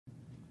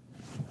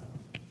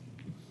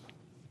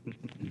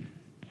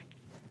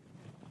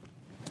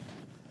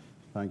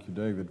Thank you,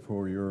 David,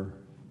 for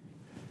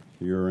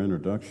your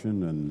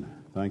introduction, and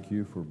thank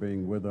you for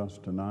being with us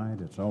tonight.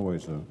 It's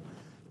always a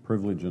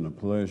privilege and a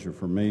pleasure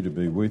for me to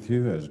be with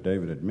you. As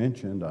David had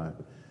mentioned, I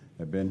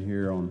have been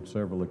here on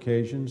several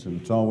occasions, and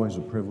it's always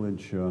a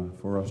privilege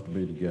for us to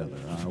be together.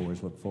 I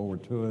always look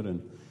forward to it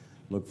and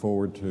look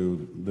forward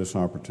to this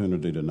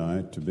opportunity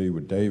tonight to be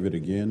with David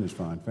again, his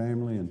fine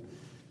family, and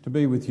to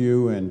be with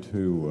you and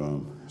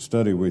to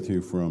study with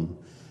you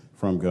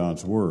from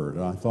God's Word.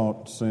 I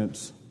thought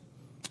since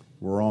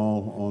we're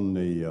all on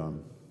the,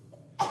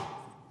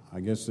 I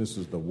guess this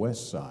is the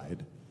west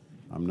side,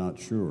 I'm not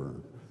sure.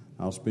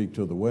 I'll speak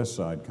to the west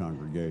side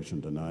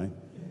congregation tonight,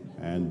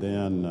 and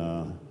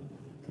then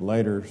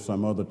later,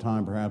 some other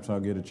time, perhaps I'll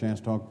get a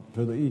chance to talk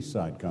to the east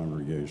side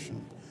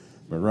congregation.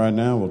 But right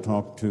now, we'll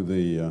talk to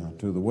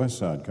the west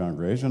side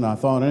congregation. I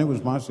thought, and it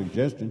was my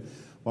suggestion,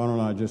 why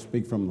don't I just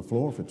speak from the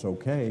floor if it's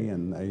okay?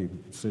 And they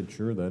said,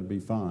 sure, that'd be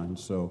fine.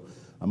 So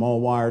I'm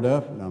all wired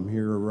up, and I'm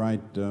here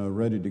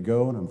ready to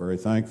go, and I'm very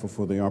thankful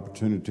for the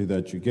opportunity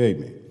that you gave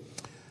me.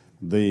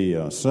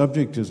 The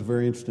subject is a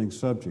very interesting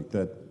subject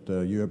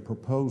that you have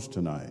proposed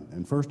tonight.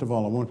 And first of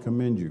all, I want to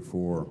commend you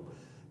for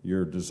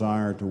your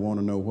desire to want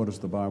to know, what does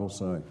the Bible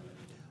say?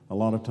 A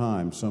lot of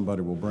times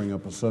somebody will bring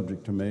up a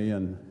subject to me,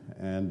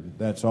 and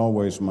that's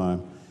always my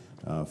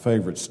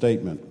favorite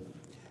statement.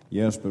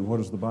 Yes, but what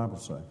does the Bible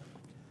say?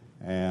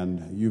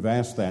 And you've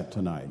asked that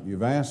tonight.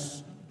 You've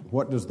asked,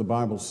 what does the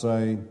Bible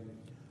say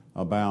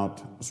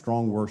about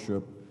strong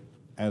worship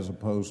as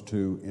opposed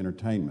to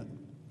entertainment?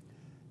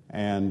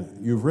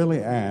 And you've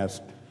really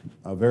asked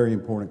a very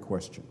important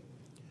question.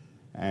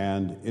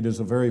 And it is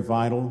a very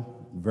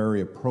vital, very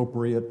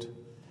appropriate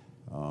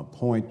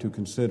point to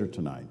consider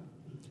tonight.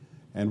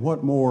 And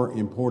what more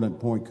important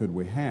point could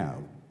we have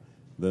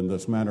than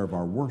this matter of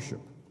our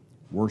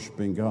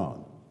worshiping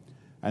God?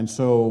 And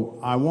so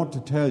I want to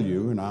tell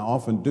you, and I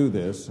often do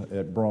this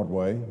at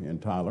Broadway in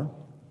Tyler,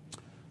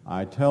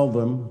 I tell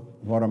them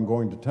what I'm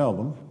going to tell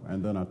them,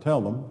 and then I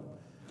tell them,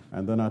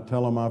 and then I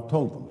tell them I've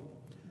told them.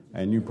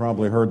 And you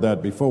probably heard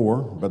that before,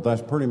 but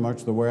that's pretty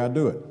much the way I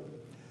do it.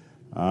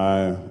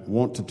 I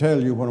want to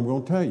tell you what I'm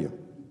going to tell you.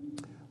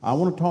 I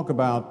want to talk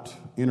about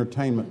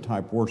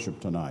entertainment-type worship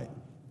tonight.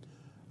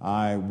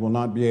 I will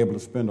not be able to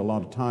spend a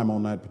lot of time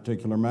on that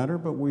particular matter,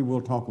 but we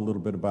will talk a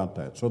little bit about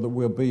that so that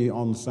we'll be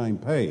on the same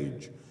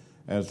page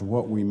as to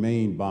what we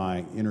mean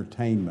by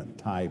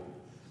entertainment-type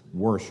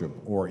worship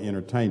or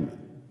entertainment.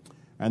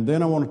 And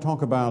then I want to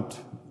talk about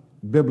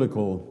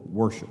biblical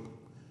worship,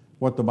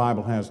 what the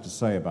Bible has to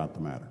say about the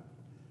matter.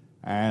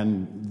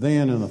 And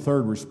then in the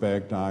third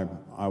respect, I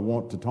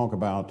want to talk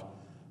about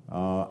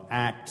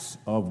acts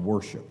of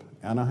worship.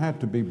 And I have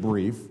to be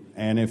brief,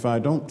 and if I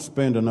don't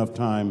spend enough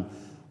time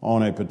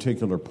on a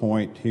particular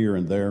point here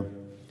and there,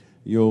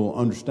 you'll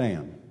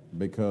understand,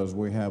 because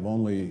we have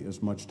only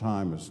as much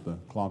time as the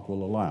clock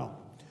will allow.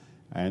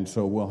 And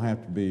so we'll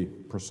have to be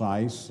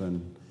precise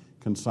and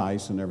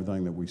concise in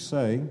everything that we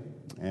say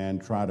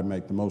and try to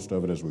make the most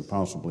of it as we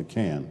possibly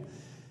can.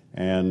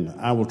 And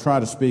I will try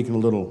to speak in a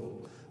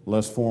little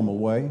less formal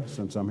way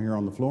since I'm here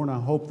on the floor, and I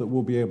hope that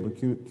we'll be able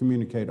to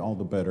communicate all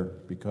the better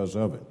because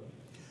of it.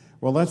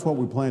 Well, that's what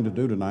we plan to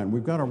do tonight, and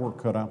we've got our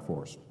work cut out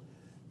for us,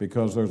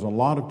 because there's a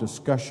lot of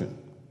discussion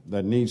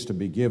that needs to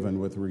be given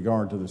with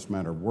regard to this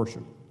matter of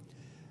worship,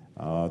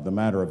 the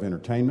matter of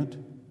entertainment,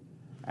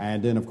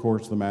 and then, of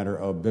course, the matter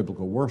of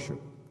biblical worship.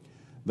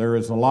 There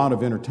is a lot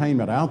of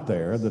entertainment out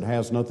there that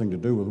has nothing to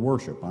do with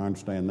worship. I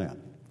understand that.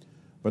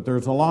 But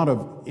there's a lot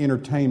of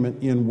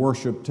entertainment in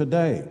worship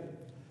today.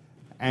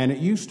 And it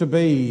used to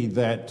be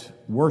that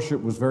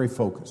worship was very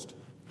focused.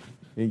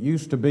 It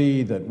used to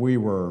be that we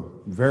were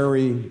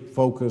very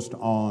focused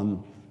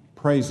on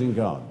praising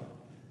God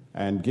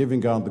and giving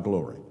God the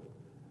glory,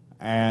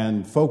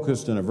 and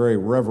focused in a very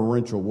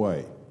reverential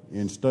way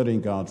in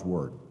studying God's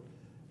Word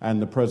and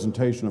the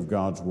presentation of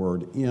God's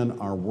Word in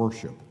our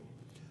worship.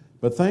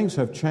 But things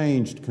have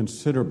changed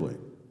considerably,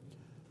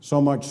 so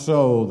much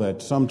so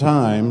that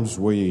sometimes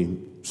we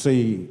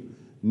see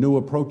new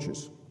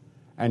approaches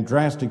and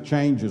drastic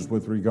changes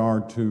with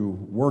regard to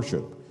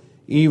worship,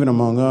 even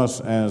among us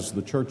as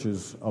the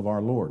churches of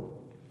our Lord.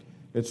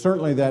 It's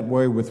certainly that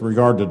way with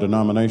regard to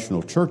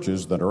denominational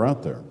churches that are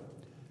out there.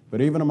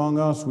 But even among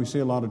us, we see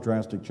a lot of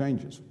drastic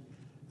changes.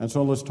 And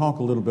so let's talk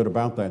a little bit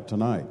about that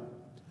tonight.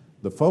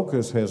 The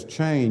focus has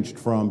changed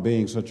from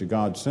being such a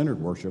God-centered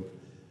worship,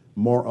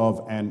 more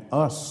of an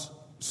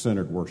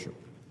us-centered worship,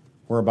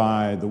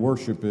 whereby the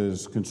worship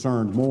is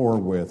concerned more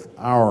with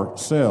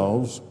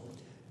ourselves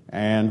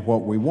and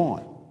what we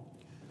want.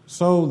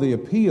 So the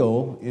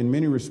appeal, in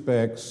many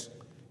respects,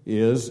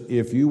 is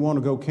if you want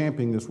to go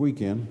camping this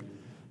weekend,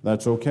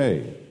 that's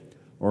okay.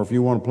 Or if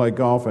you want to play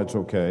golf, that's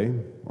okay.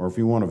 Or if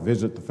you want to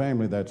visit the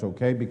family, that's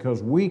okay,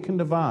 because we can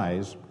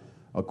devise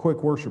a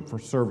quick worship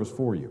service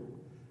for you.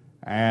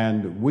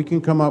 And we can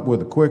come up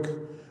with a quick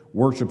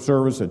worship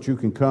service that you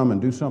can come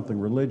and do something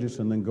religious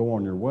and then go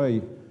on your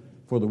way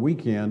for the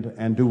weekend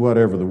and do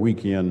whatever the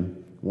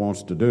weekend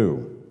wants to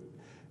do.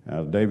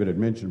 David had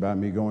mentioned about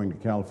me going to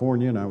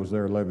California, and I was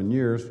there 11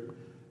 years.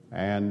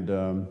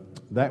 And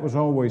that was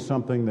always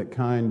something that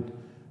kind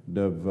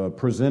of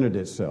presented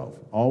itself.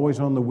 Always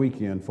on the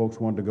weekend, folks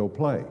wanted to go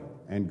play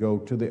and go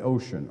to the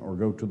ocean or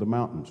go to the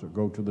mountains or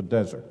go to the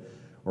desert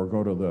or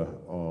go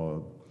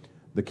to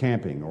the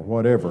camping or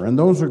whatever. And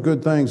those are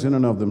good things in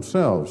and of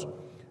themselves.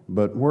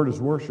 But where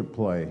does worship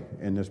play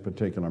in this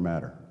particular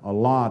matter? A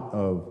lot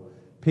of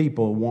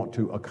people want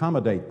to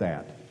accommodate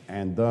that,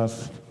 and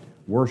thus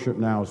worship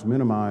now is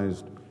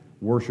minimized,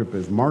 worship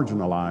is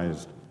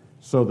marginalized,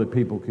 so that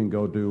people can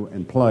go do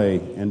and play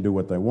and do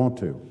what they want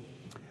to.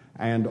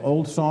 And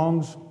old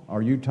songs,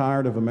 are you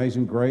tired of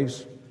Amazing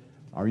Grace?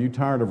 Are you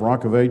tired of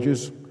Rock of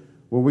Ages?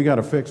 Well, we got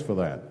a fix for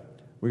that.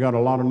 We got a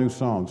lot of new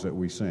songs that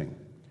we sing.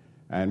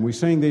 And we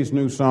sing these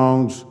new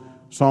songs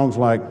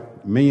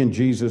like Me and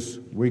Jesus,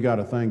 We Got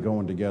a Thing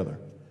Going Together.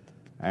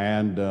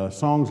 And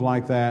songs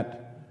like that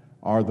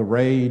are the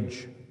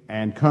rage,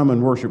 and come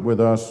and worship with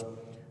us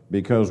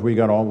because we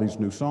got all these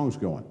new songs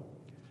going.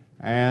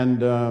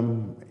 And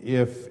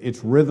if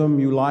it's rhythm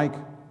you like,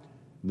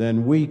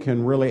 then we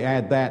can really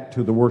add that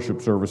to the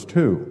worship service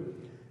too,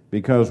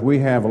 because we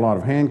have a lot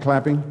of hand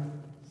clapping,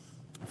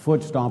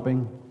 foot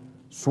stomping,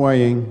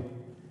 swaying,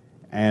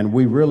 and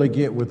we really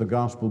get with the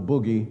gospel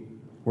boogie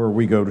where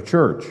we go to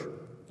church.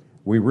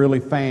 We really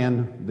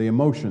fan the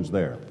emotions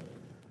there.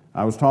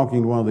 I was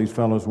talking to one of these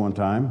fellows one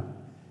time,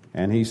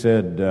 and he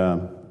said,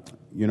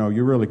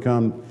 you really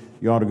come,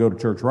 you ought to go to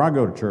church where I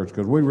go to church,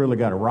 because we really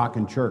got a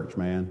rockin' church,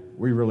 man.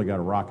 We really got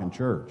a rockin'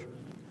 church.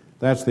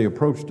 That's the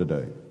approach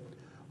today.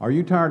 Are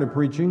you tired of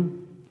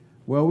preaching?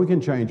 Well, we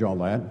can change all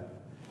that.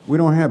 We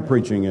don't have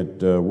preaching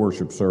at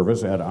worship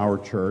service at our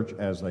church,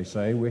 as they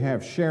say. We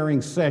have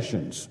sharing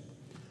sessions.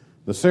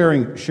 The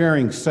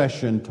sharing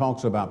session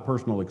talks about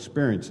personal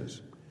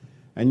experiences.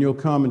 And you'll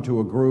come into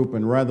a group,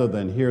 and rather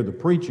than hear the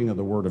preaching of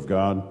the Word of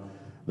God,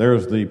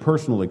 there's the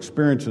personal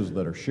experiences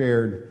that are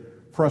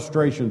shared,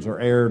 frustrations are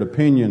aired,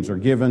 opinions are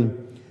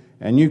given,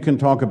 and you can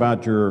talk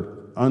about your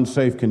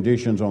unsafe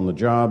conditions on the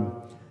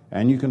job,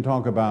 and you can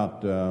talk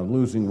about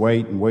losing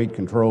weight and weight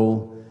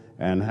control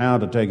and how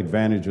to take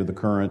advantage of the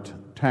current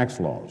tax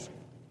laws.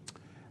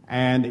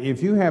 And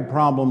if you have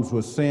problems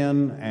with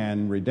sin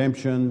and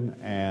redemption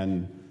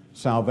and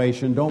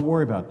salvation, don't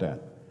worry about that.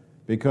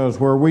 Because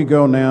where we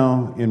go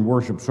now in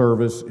worship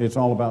service, it's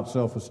all about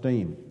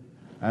self-esteem.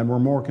 And we're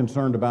more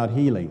concerned about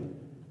healing.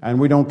 And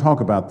we don't talk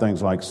about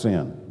things like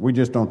sin. We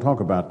just don't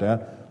talk about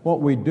that.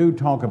 What we do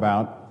talk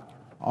about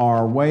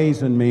are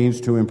ways and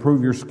means to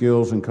improve your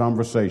skills in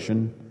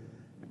conversation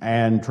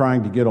and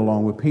trying to get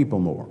along with people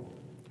more.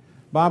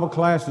 Bible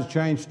class has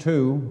changed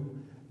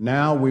too.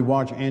 Now we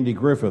watch Andy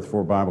Griffith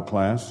for Bible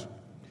class.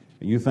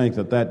 You think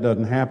that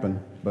doesn't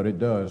happen, but it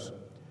does.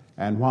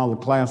 And while the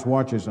class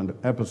watches an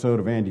episode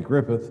of Andy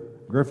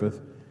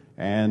Griffith,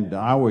 and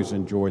I always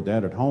enjoyed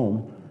that at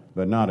home,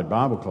 but not at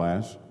Bible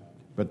class,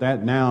 but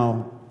that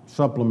now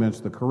supplements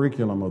the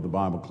curriculum of the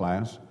Bible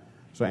class.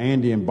 So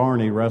Andy and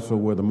Barney wrestle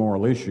with a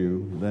moral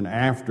issue. Then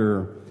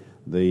after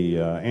the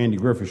Andy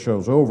Griffith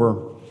show's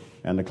over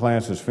and the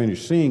class has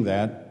finished seeing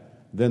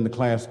that, then the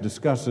class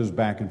discusses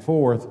back and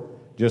forth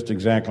just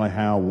exactly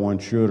how one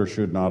should or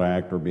should not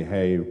act or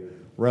behave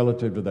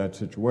relative to that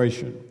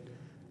situation.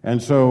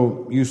 And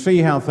so you see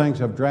how things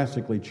have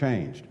drastically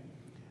changed.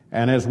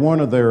 And as one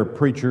of their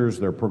preachers,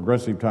 their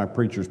progressive type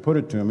preachers, put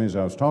it to me as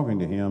I was talking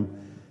to him,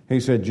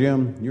 he said,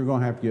 Jim, you're going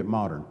to have to get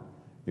modern.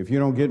 If you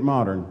don't get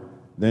modern,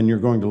 then you're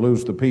going to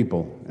lose the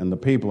people, and the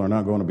people are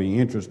not going to be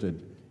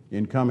interested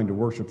in coming to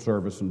worship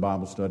service and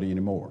Bible study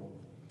anymore.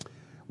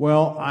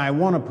 Well, I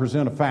want to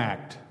present a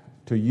fact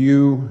to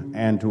you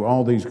and to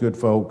all these good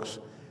folks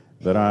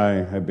that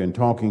I have been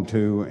talking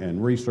to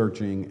and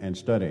researching and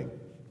studying.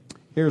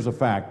 Here's a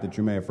fact that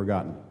you may have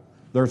forgotten.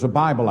 There's a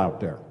Bible out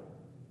there.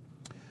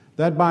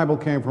 That Bible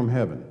came from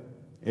heaven.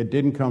 It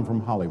didn't come from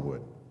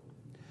Hollywood.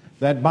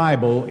 That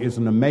Bible is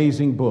an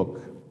amazing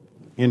book.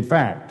 In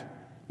fact,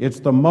 it's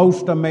the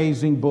most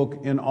amazing book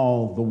in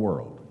all the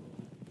world.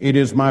 It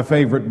is my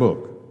favorite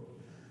book.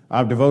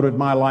 I've devoted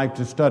my life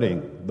to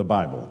studying the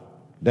Bible.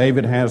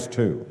 David has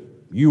too.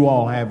 You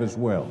all have as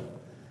well.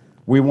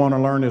 We want to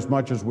learn as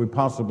much as we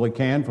possibly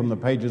can from the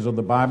pages of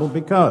the Bible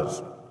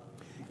because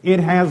it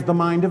has the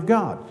mind of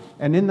God.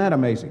 And isn't that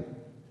amazing?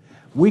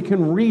 We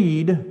can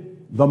read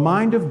the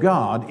mind of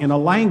God in a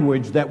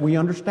language that we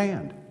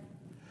understand.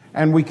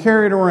 And we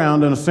carry it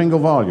around in a single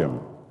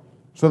volume.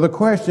 So the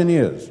question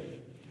is,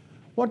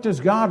 what does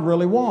God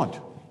really want?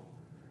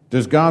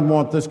 Does God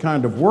want this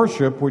kind of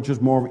worship, which is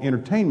more of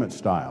entertainment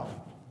style?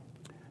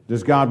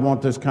 Does God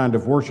want this kind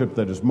of worship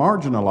that is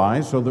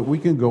marginalized so that we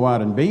can go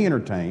out and be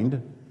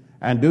entertained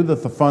and do the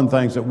fun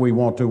things that we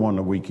want to on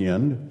the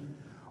weekend?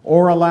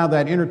 Or allow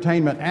that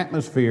entertainment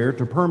atmosphere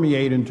to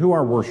permeate into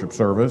our worship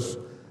service,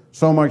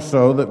 so much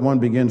so that one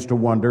begins to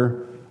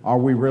wonder, are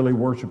we really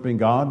worshiping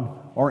God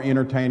or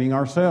entertaining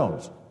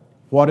ourselves?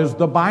 What does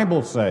the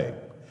Bible say?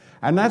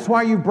 And that's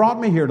why you brought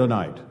me here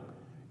tonight.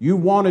 You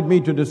wanted me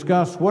to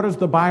discuss what does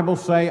the Bible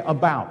say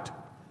about.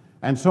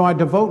 And so I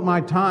devote my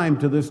time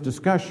to this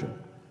discussion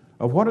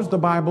of what does the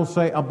Bible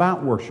say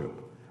about worship.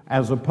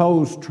 as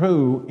opposed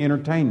to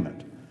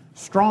entertainment.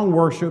 Strong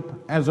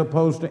worship as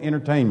opposed to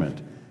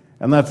entertainment.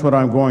 And that's what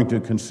I'm going to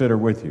consider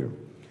with you.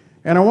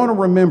 And I want to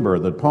remember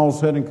that Paul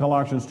said in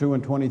Colossians 2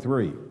 and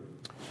 23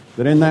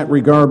 that in that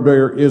regard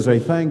there is a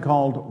thing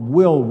called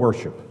will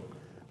worship.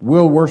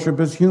 Will worship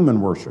is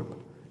human worship.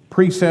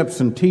 Precepts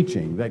and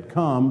teaching that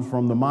comes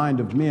from the mind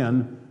of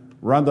men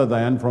rather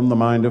than from the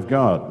mind of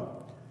God.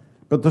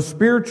 But the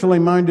spiritually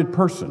minded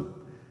person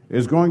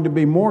is going to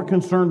be more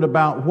concerned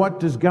about what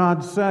does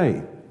God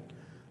say.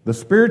 The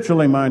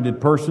spiritually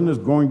minded person is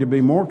going to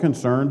be more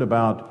concerned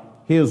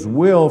about His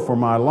will for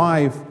my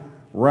life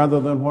rather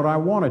than what I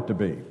want it to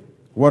be.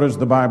 What does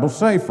the Bible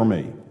say for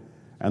me?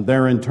 And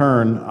there in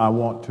turn, I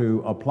want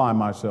to apply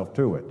myself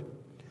to it.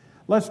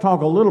 Let's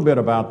talk a little bit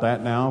about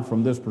that now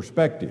from this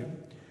perspective.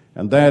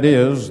 And that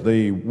is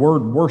the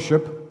word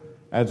worship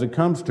as it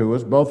comes to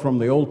us, both from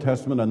the Old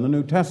Testament and the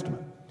New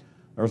Testament.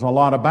 There's a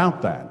lot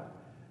about that.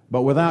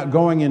 But without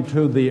going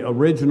into the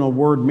original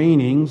word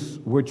meanings,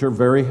 which are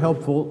very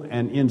helpful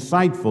and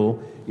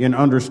insightful in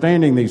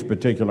understanding these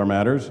particular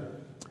matters,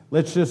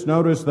 let's just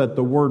notice that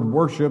the word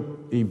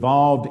worship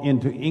evolved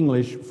into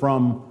English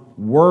from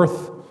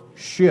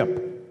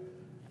worth-ship.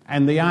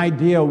 And the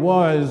idea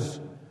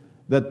was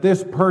that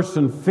this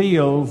person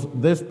feels,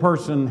 this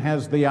person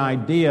has the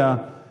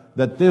idea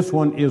that this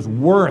one is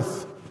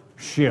worth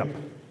ship.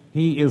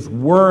 He is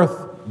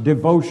worth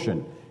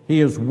devotion.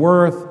 He is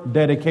worth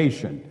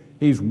dedication.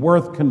 He's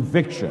worth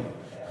conviction.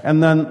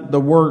 And then the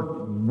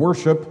word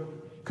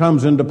worship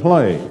comes into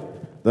play,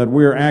 that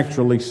we're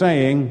actually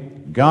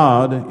saying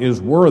God is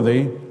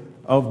worthy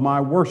of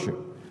my worship.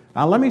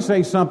 Now let me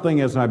say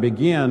something as I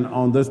begin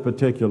on this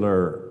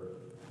particular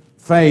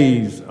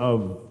phase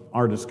of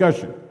our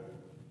discussion.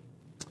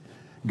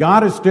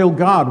 God is still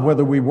God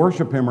whether we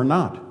worship Him or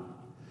not.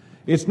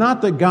 It's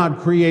not that God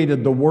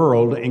created the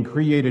world and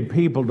created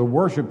people to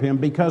worship Him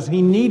because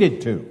He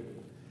needed to.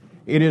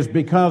 It is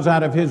because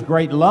out of His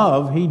great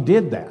love, He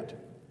did that.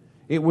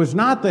 It was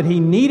not that He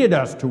needed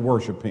us to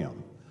worship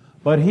Him,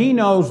 but He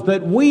knows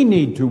that we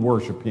need to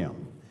worship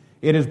Him.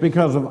 It is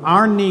because of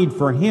our need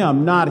for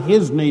Him, not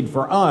His need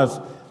for us,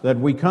 that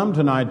we come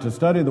tonight to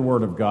study the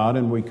Word of God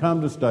and we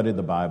come to study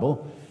the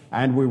Bible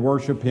and we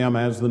worship Him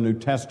as the New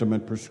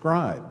Testament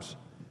prescribes.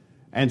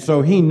 And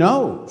so He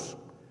knows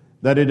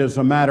that it is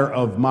a matter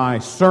of my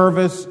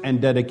service and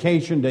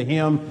dedication to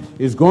Him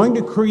is going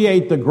to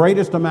create the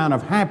greatest amount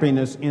of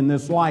happiness in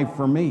this life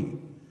for me.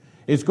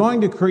 It's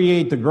going to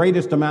create the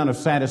greatest amount of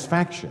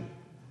satisfaction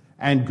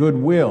and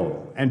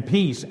goodwill and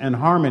peace and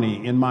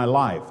harmony in my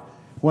life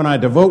when I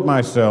devote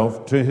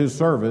myself to His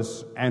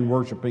service and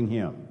worshiping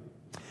Him.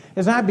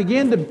 As I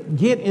begin to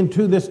get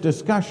into this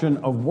discussion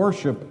of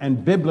worship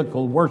and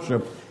biblical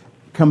worship,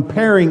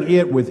 comparing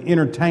it with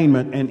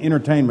entertainment and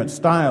entertainment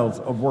styles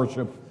of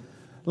worship,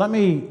 let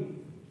me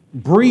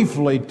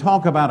briefly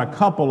talk about a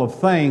couple of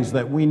things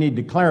that we need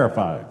to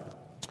clarify.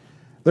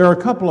 There are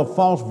a couple of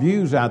false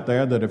views out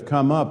there that have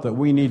come up that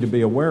we need to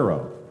be aware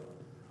of.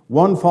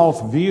 One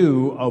false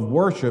view of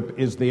worship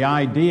is the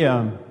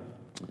idea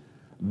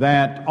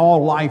that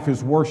all life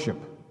is worship.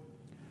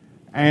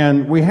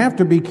 And we have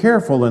to be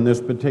careful in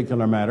this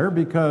particular matter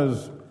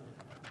because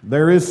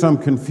there is some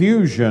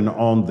confusion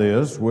on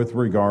this with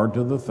regard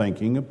to the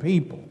thinking of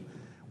people.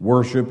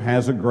 Worship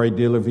has a great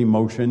deal of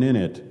emotion in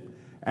it,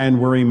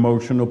 and we're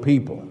emotional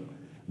people.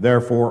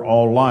 Therefore,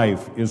 all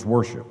life is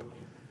worship.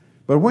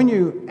 But when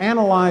you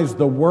analyze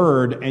the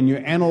word and you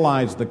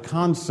analyze the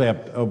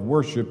concept of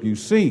worship, you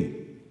see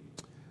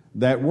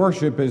that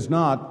worship is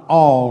not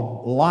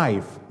all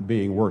life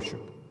being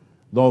worship.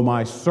 Though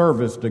my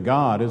service to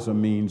God is a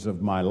means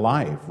of my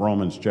life,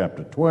 Romans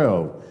chapter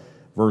 12,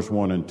 verse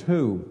 1 and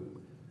 2,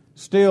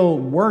 still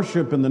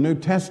worship in the New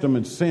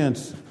Testament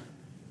sense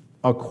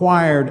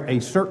acquired a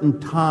certain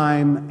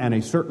time and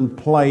a certain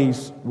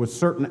place with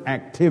certain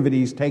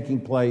activities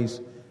taking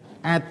place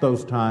at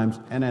those times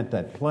and at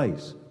that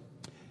place.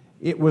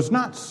 It was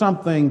not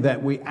something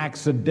that we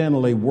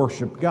accidentally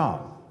worshiped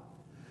God,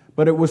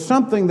 but it was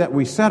something that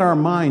we set our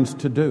minds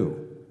to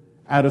do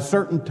at a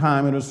certain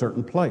time and a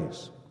certain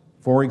place.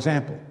 For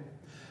example,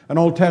 an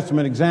Old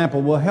Testament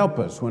example will help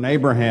us when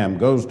Abraham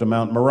goes to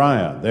Mount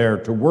Moriah there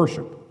to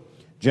worship.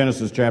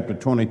 Genesis chapter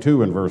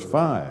 22 and verse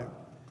 5.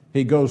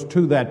 He goes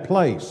to that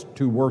place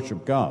to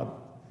worship God.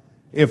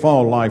 If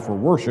all life were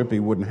worship, he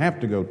wouldn't have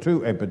to go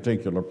to a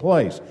particular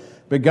place.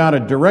 But God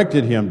had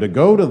directed him to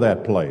go to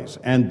that place,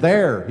 and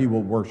there he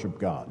will worship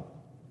God.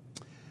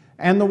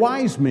 And the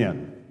wise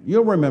men,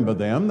 you'll remember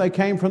them, they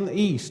came from the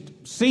east,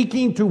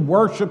 seeking to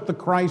worship the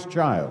Christ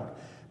child.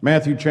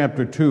 Matthew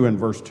chapter 2 and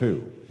verse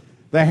 2.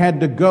 They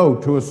had to go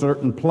to a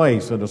certain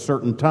place at a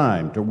certain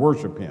time to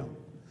worship him.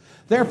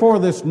 Therefore,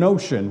 this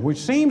notion, which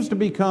seems to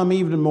become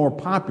even more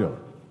popular,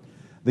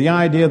 the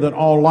idea that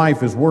all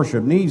life is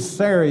worship, needs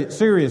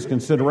serious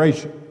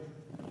consideration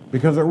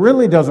because it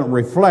really doesn't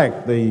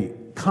reflect the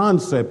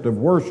concept of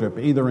worship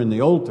either in the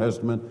Old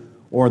Testament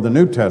or the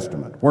New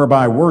Testament,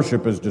 whereby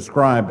worship is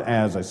described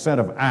as a set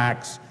of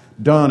acts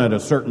done at a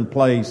certain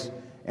place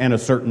and a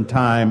certain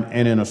time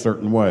and in a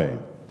certain way.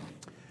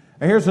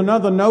 Here's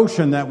another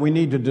notion that we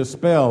need to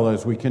dispel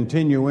as we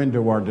continue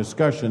into our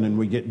discussion and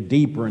we get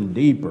deeper and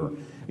deeper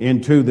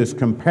into this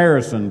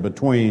comparison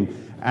between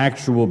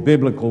actual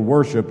biblical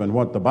worship and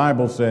what the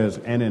Bible says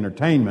and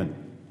entertainment,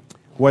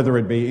 whether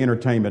it be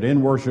entertainment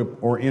in worship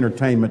or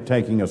entertainment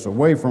taking us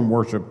away from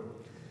worship,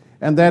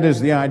 and that is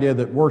the idea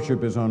that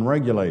worship is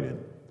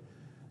unregulated.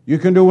 You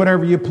can do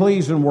whatever you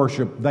please in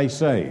worship, they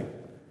say.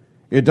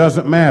 It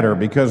doesn't matter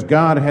because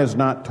God has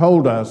not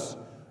told us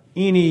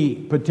any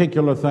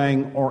particular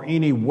thing or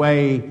any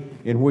way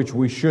in which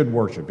we should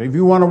worship. If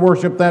you want to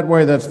worship that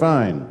way, that's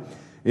fine.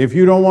 If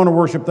you don't want to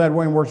worship that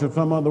way and worship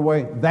some other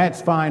way,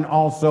 that's fine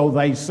also,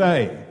 they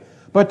say.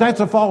 But that's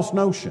a false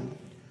notion.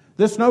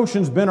 This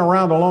notion's been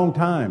around a long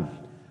time,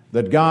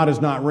 that God has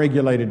not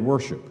regulated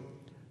worship.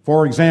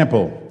 For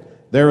example,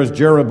 there is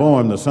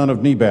Jeroboam, the son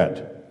of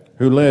Nebat,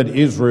 who led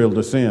Israel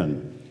to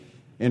sin.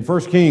 In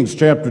 1 Kings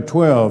chapter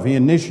 12, he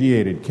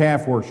initiated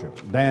calf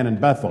worship, Dan and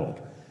Bethel.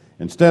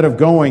 Instead of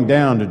going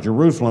down to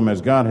Jerusalem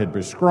as God had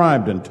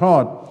prescribed and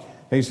taught,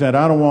 he said,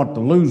 I don't want to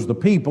lose the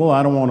people,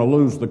 I don't want to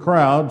lose the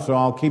crowd, so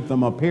I'll keep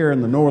them up here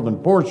in the northern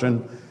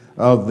portion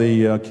of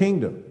the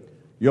kingdom.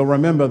 You'll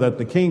remember that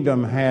the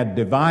kingdom had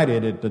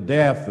divided at the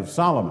death of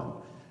Solomon.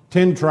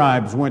 10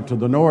 tribes went to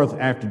the north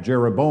after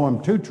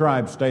Jeroboam, 2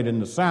 tribes stayed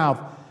in the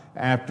south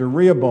after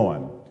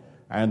Rehoboam.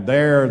 And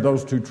there,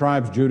 those 2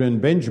 tribes, Judah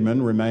and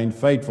Benjamin, remained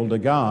faithful to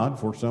God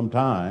for some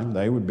time.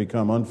 They would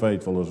become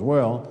unfaithful as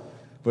well.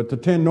 But the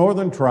 10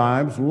 northern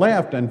tribes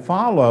left and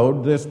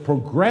followed this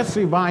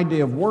progressive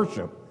idea of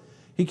worship.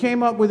 He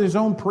came up with his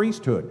own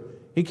priesthood.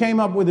 He came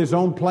up with his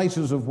own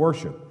places of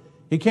worship.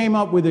 He came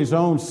up with his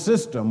own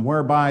system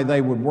whereby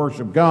they would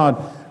worship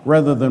God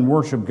rather than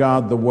worship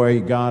God the way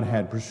God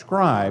had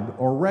prescribed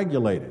or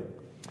regulated.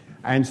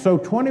 And so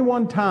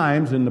 21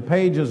 times in the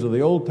pages of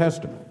the Old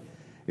Testament,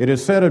 it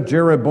is said of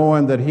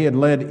Jeroboam that he had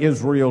led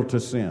Israel to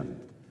sin.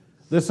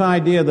 This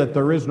idea that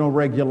there is no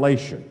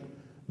regulation,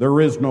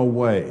 there is no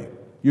way,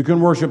 you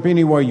can worship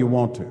any way you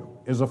want to,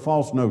 is a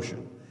false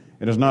notion.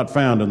 It is not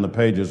found in the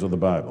pages of the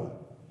Bible.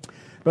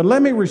 But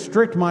let me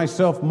restrict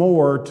myself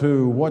more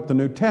to what the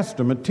New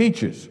Testament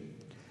teaches.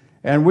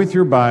 And with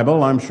your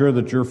Bible, I'm sure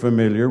that you're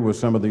familiar with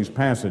some of these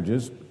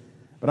passages.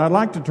 But I'd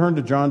like to turn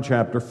to John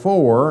chapter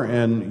 4,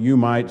 and you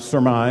might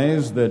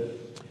surmise that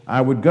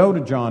I would go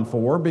to John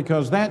 4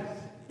 because that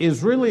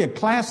is really a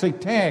classic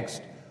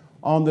text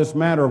on this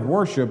matter of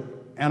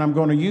worship, and I'm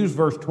going to use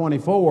verse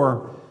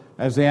 24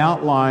 as the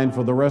outline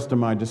for the rest of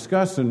my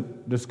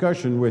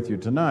discussion with you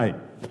tonight.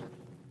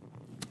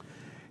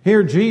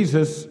 Here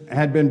Jesus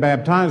had been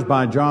baptized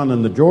by John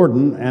in the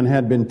Jordan and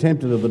had been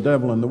tempted of the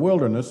devil in the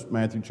wilderness,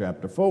 Matthew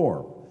chapter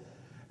 4.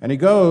 And he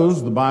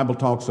goes, the Bible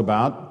talks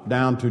about,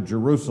 down to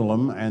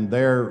Jerusalem and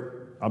there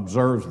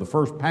observes the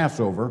first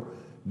Passover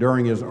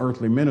during his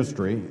earthly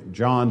ministry.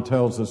 John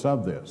tells us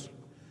of this.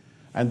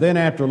 And then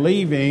after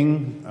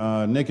leaving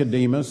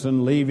Nicodemus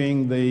and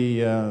leaving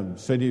the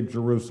city of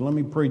Jerusalem,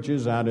 he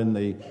preaches out in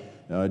the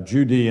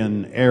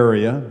Judean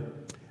area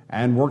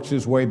and works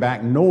his way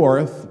back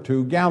north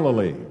to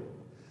Galilee.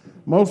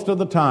 Most of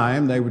the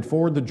time, they would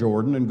ford the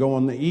Jordan and go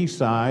on the east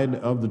side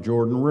of the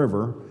Jordan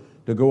River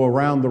to go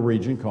around the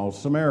region called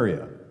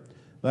Samaria.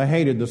 They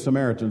hated the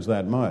Samaritans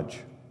that much.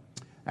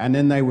 And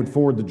then they would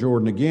ford the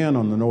Jordan again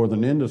on the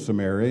northern end of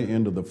Samaria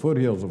into the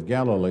foothills of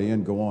Galilee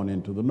and go on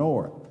into the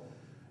north.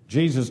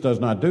 Jesus does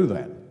not do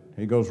that.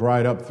 He goes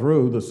right up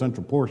through the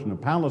central portion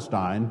of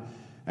Palestine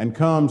and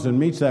comes and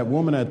meets that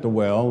woman at the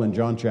well in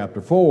John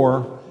chapter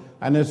 4.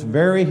 And this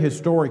very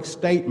historic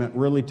statement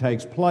really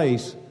takes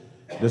place,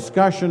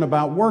 discussion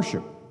about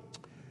worship.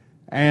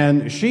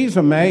 And she's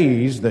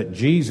amazed that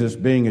Jesus,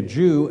 being a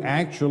Jew,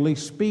 actually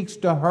speaks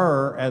to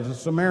her as a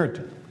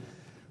Samaritan,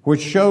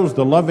 which shows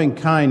the loving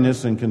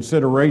kindness and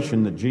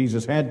consideration that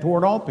Jesus had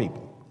toward all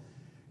people.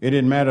 It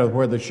didn't matter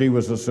whether she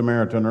was a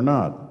Samaritan or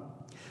not.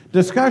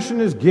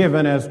 Discussion is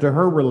given as to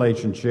her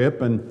relationship,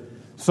 and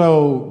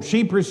so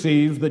she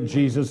perceives that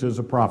Jesus is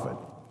a prophet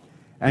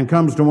and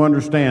comes to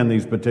understand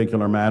these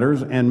particular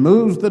matters and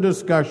moves the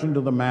discussion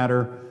to the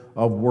matter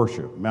of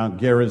worship, Mount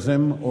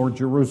Gerizim or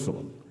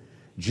Jerusalem.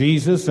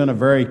 Jesus, in a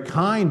very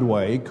kind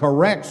way,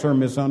 corrects her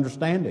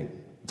misunderstanding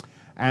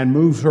and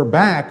moves her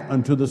back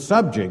unto the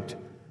subject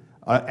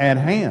at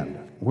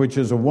hand, which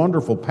is a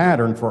wonderful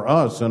pattern for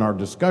us in our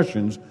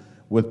discussions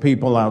with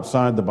people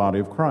outside the body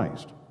of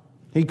Christ.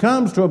 He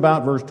comes to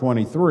about verse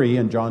 23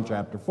 in John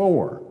chapter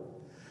 4.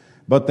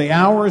 But the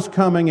hour is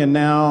coming and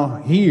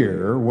now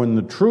here when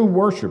the true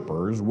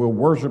worshipers will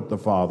worship the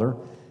Father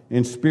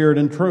in spirit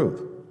and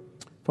truth.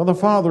 For the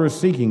Father is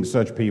seeking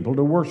such people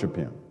to worship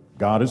him.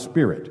 God is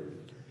spirit,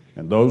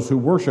 and those who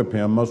worship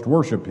him must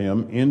worship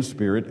him in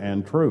spirit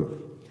and truth.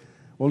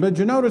 Well, did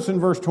you notice in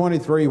verse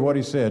 23 what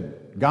he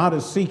said? God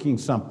is seeking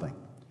something.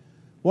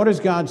 What is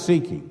God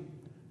seeking?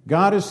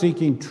 God is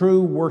seeking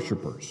true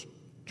worshipers.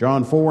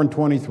 John 4 and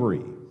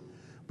 23.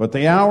 But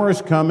the hour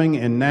is coming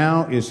and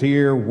now is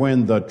here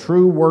when the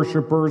true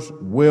worshipers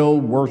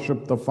will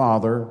worship the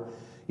Father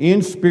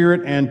in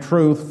spirit and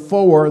truth,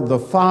 for the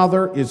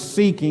Father is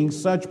seeking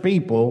such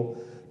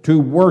people to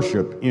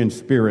worship in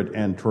spirit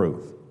and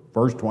truth.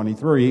 Verse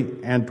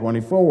 23 and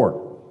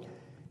 24.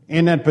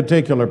 In that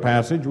particular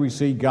passage, we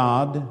see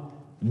God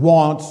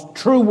wants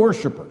true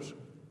worshipers.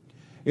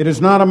 It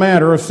is not a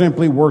matter of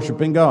simply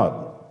worshiping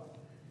God.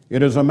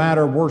 It is a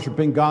matter of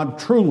worshiping God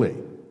truly,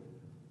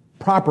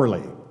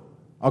 properly,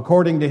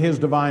 according to His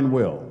divine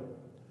will.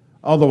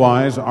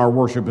 Otherwise, our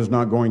worship is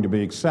not going to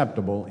be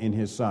acceptable in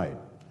His sight.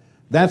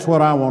 That's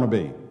what I want to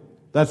be.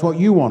 That's what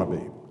you want to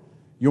be.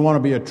 You want to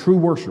be a true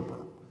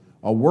worshiper,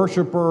 a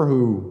worshiper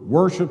who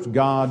worships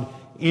God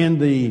in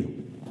the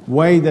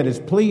way that is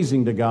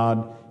pleasing to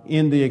God,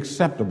 in the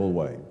acceptable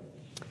way.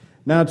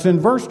 Now, it's in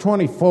verse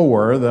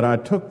 24 that I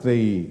took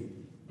the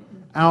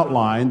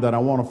outline that I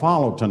want to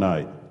follow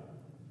tonight.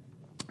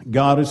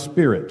 God is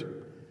spirit,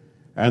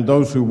 and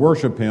those who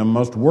worship Him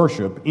must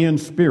worship in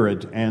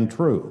spirit and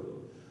truth.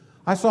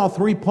 I saw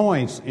 3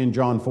 points in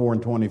John 4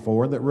 and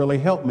 24 that really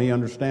helped me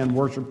understand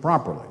worship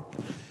properly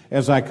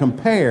as I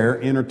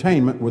compare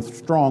entertainment with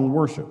strong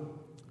worship.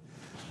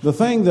 The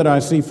thing that I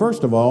see,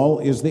 first of all,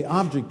 is the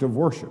object of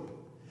worship.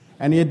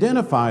 And he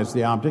identifies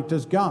the object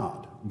as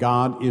God.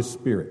 God is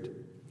spirit.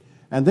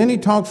 And then he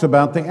talks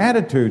about the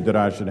attitude that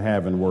I should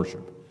have in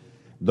worship.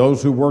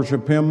 Those who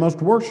worship Him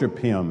must worship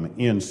Him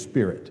in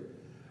spirit.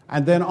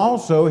 And then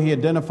also he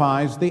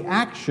identifies the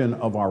action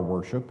of our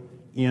worship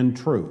in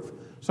truth.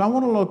 So I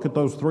want to look at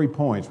those 3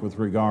 points with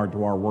regard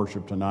to our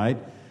worship tonight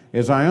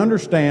as I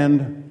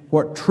understand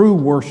what true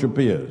worship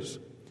is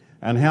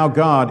and how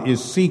God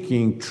is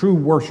seeking true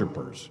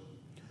worshipers.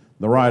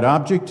 The right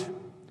object,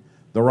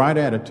 the right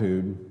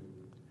attitude,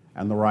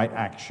 and the right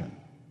action.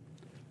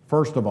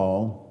 First of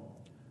all,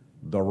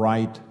 the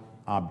right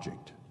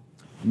object.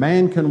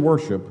 Man can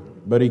worship,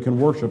 but he can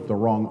worship the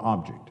wrong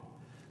object.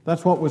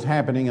 That's what was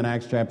happening in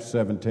Acts chapter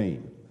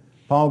 17.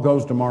 Paul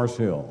goes to Mars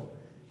Hill.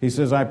 He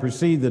says, I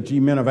perceive that ye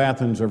men of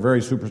Athens are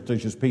very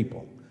superstitious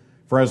people.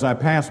 For as I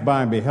passed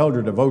by and beheld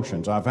your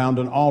devotions, I found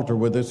an altar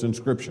with this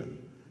inscription,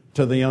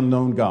 to the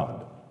unknown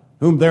God,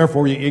 whom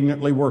therefore ye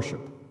ignorantly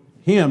worship.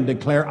 Him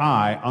declare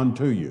I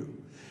unto you.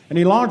 And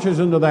he launches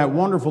into that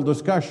wonderful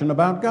discussion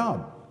about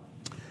God.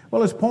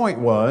 Well, his point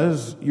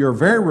was, you're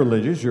very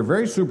religious, you're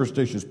very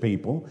superstitious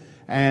people,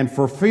 and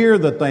for fear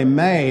that they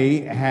may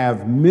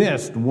have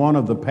missed one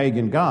of the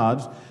pagan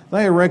gods,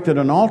 they erected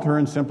an altar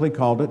and simply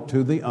called it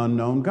to the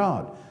unknown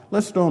God.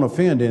 Let's don't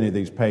offend any of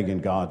these pagan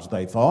gods,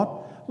 they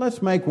thought.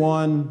 Let's make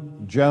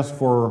one just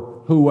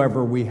for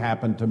whoever we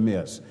happen to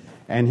miss.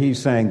 And he's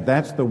saying,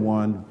 that's the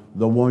one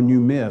you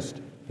missed.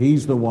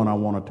 He's the one I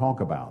want to talk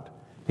about.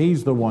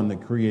 He's the one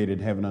that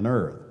created heaven and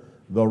earth.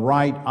 The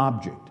right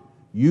object.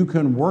 You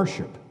can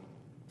worship,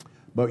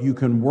 but you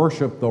can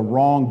worship the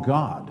wrong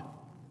God.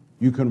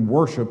 You can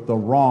worship the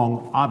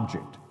wrong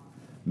object.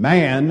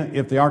 Man,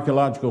 if the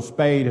archaeological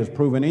spade has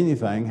proven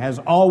anything, has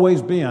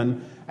always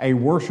been a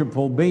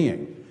worshipful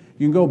being.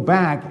 You can go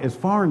back as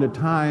far into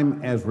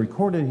time as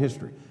recorded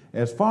history,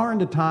 as far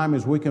into time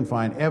as we can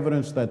find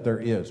evidence that there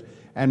is.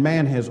 And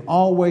man has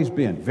always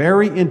been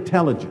very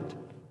intelligent.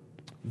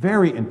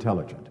 Very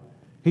intelligent.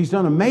 He's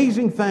done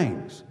amazing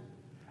things.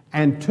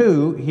 And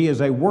 2, he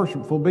is a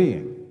worshipful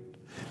being.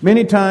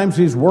 Many times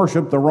he's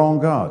worshiped the wrong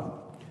God.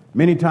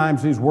 Many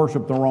times he's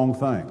worshiped the wrong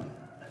thing.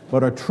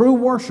 But a true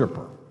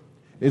worshiper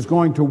is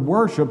going to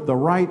worship the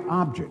right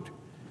object.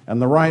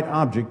 And the right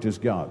object is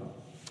God.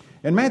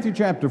 In Matthew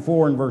chapter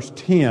 4 and verse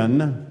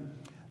 10,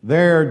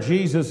 there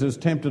Jesus is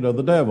tempted of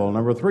the devil. And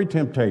there were 3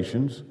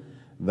 temptations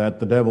that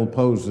the devil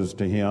poses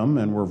to him.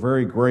 And we're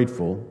very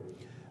grateful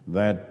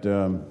that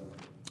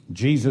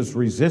Jesus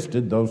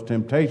resisted those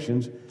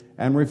temptations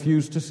and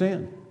refused to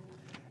sin.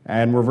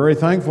 And we're very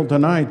thankful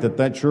tonight that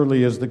that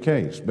surely is the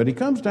case. But he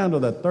comes down to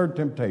that 3rd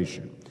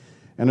temptation.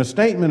 And a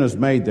statement is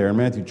made there in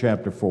Matthew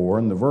chapter 4,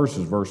 and the verse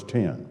is verse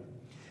 10.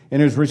 In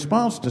his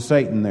response to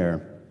Satan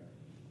there,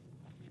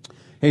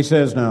 he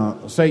says,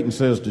 now, Satan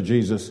says to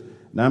Jesus,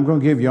 now I'm going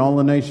to give you all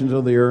the nations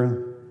of the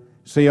earth,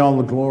 see all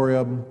the glory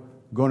of them,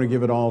 I'm going to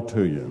give it all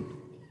to you.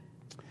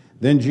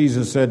 Then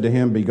Jesus said to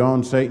him,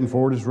 begone, Satan,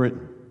 for it is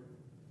written,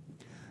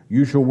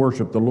 you shall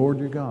worship the Lord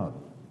your God,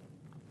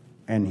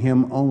 and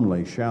Him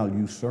only shall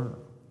you serve.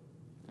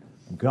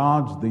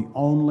 God's the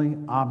only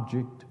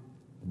object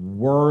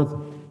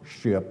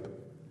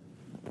worship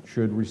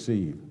should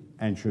receive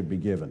and should be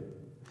given.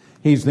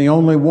 He's the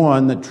only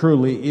one that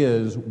truly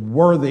is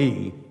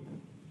worthy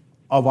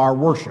of our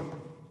worship.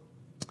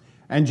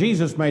 And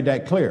Jesus made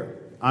that clear.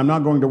 I'm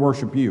not going to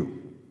worship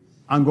you.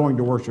 I'm going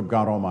to worship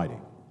God Almighty.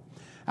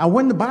 Now,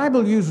 when the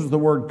Bible uses the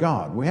word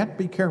God, we have to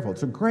be careful.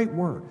 It's a great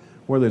word.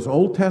 Whether it's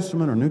Old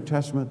Testament or New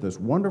Testament, this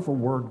wonderful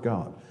word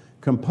God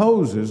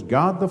composes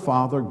God the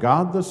Father,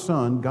 God the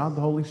Son, God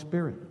the Holy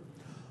Spirit.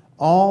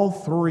 All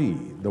 3,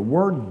 the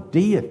word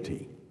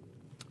deity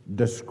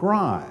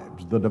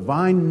describes the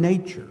divine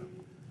nature.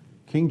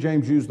 King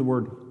James used the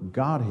word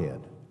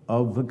Godhead,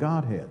 of the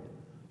Godhead.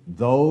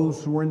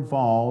 Those who are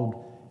involved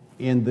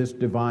in this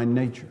divine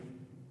nature.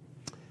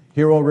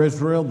 Hear, O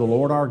Israel, the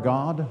Lord our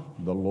God,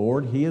 the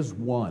Lord, He is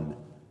one.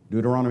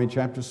 Deuteronomy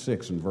chapter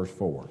 6 and verse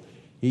 4.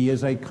 He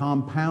is a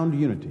compound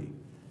unity.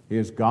 He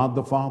is God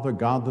the Father,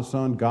 God the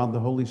Son, God the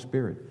Holy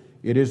Spirit.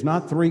 It is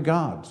not three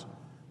gods.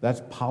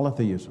 That's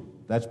polytheism.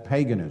 That's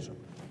paganism.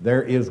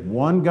 There is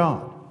one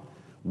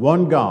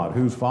God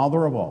who's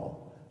Father of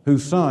all,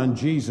 whose Son,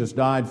 Jesus,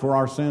 died for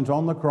our sins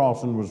on the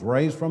cross and was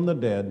raised from the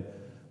dead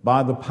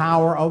by the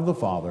power of the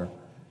Father,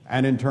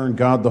 and in turn,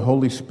 God the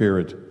Holy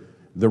Spirit,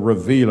 the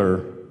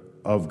revealer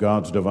of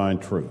God's divine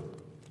truth.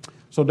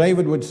 So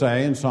David would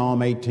say in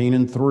Psalm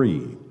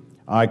 18:3,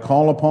 I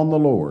call upon the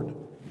Lord,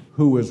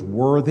 who is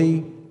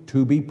worthy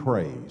to be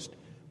praised.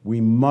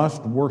 We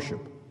must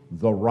worship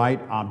the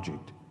right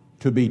object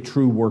to be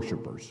true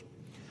worshipers.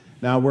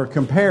 Now we're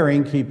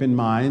comparing, keep in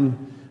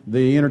mind,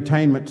 the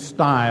entertainment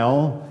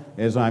style,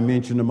 as I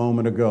mentioned a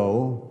moment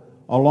ago,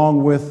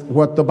 along with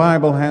what the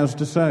Bible has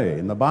to say.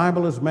 And the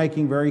Bible is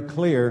making very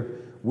clear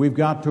we've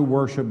got to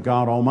worship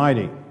God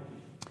Almighty.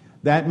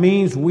 That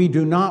means we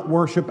do not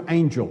worship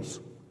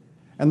angels.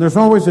 And there's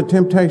always a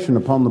temptation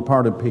upon the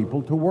part of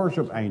people to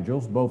worship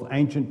angels, both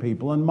ancient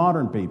people and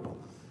modern people.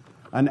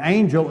 An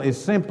angel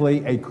is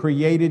simply a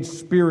created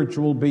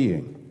spiritual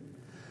being.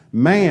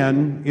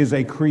 Man is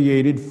a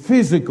created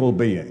physical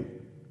being.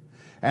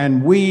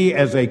 And we,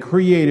 as a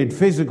created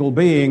physical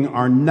being,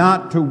 are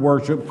not to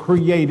worship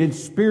created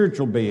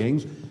spiritual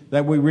beings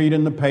that we read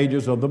in the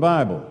pages of the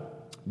Bible.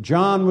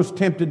 John was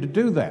tempted to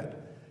do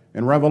that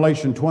in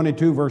Revelation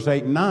 22, verse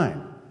 8 and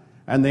 9.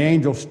 And the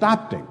angel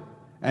stopped him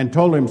and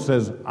told him,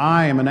 says,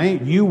 I am an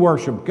angel. You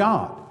worship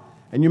God.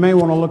 And you may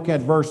want to look at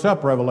verse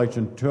up,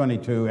 Revelation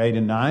 22, 8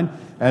 and 9,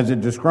 as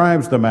it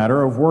describes the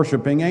matter of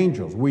worshiping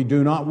angels. We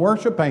do not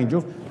worship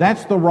angels.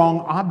 That's the wrong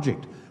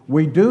object.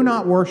 We do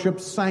not worship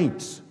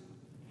saints.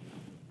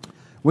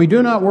 We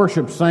do not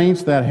worship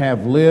saints that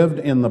have lived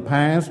in the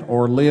past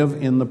or live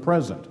in the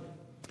present.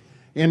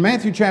 In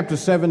Matthew chapter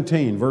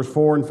 17, verse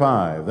 4 and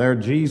 5, there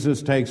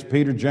Jesus takes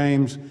Peter,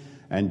 James,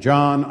 and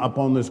John up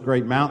on this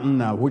great mountain.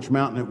 Now, which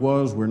mountain it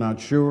was, we're not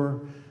sure,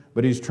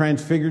 but he's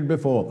transfigured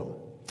before them.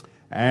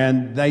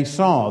 And they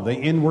saw the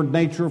inward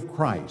nature of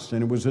Christ,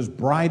 and it was as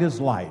bright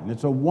as light. And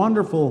it's a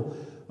wonderful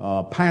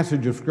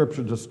passage of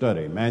Scripture to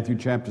study, Matthew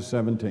chapter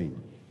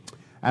 17.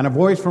 And a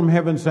voice from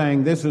heaven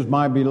saying, This is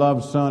my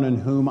beloved Son, in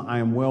whom I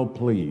am well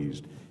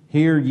pleased.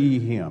 Hear ye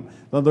him.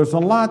 Now, there's a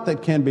lot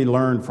that can be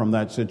learned from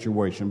that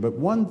situation, but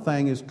one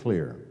thing is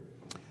clear.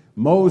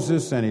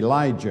 Moses and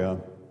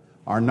Elijah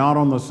are not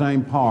on the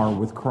same par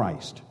with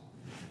Christ.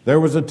 There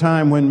was a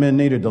time when men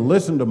needed to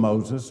listen to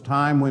Moses,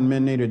 time when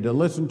men needed to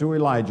listen to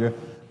Elijah,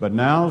 but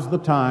now's the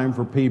time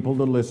for people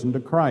to listen to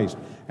Christ.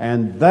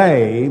 And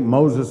they,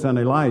 Moses and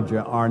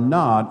Elijah, are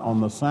not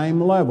on the same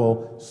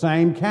level,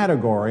 same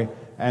category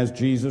as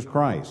Jesus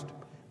Christ.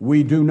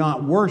 We do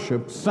not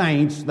worship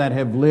saints that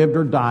have lived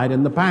or died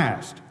in the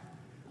past.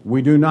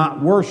 We do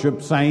not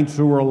worship saints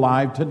who are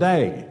alive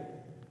today,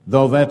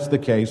 though that's the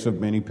case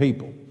of many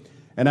people.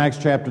 In Acts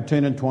chapter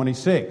 10 and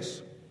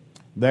 26,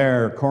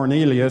 there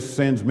Cornelius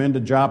sends men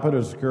to Joppa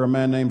to secure a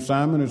man named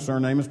Simon, whose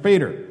surname is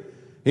Peter.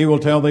 He will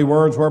tell thee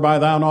words whereby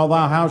thou and all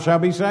thy house shall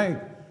be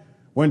saved.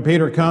 When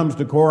Peter comes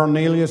to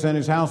Cornelius and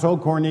his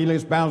household,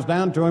 Cornelius bows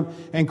down to him,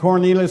 and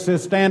Cornelius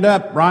says, Stand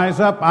up, rise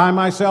up, I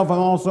myself am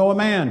also a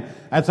man.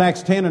 That's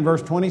Acts 10 and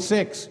verse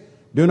 26.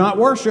 Do not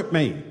worship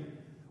me.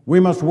 We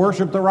must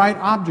worship the right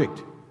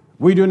object.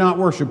 We do not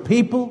worship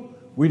people.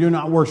 We do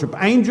not worship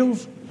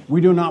angels.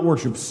 We do not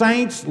worship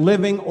saints,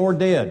 living or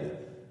dead.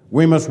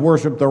 We must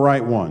worship the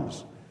right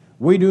ones.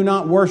 We do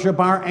not worship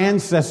our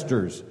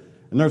ancestors.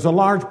 And there's a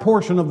large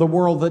portion of the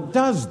world that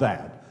does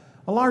that.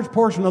 A large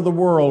portion of the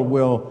world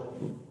will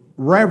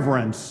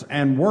reverence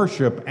and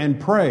worship and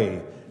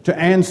pray to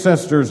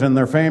ancestors and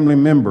their family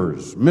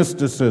members.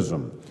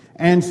 Mysticism,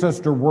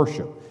 ancestor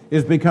worship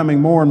is becoming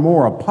more and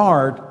more a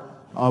part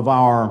of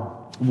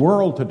our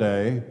world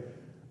today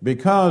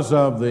because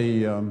of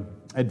the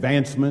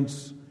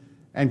advancements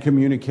and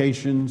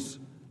communications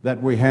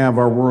that we have.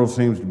 Our world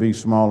seems to be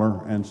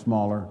smaller and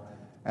smaller,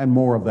 and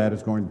more of that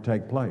is going to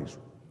take place.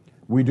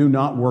 We do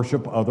not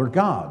worship other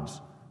gods.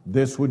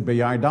 This would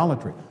be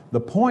idolatry. The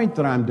point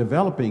that I'm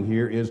developing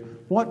here is,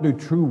 what do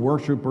true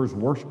worshipers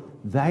worship?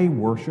 They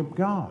worship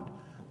God.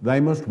 They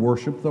must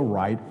worship the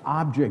right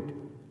object.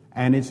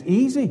 And it's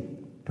easy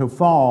to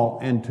fall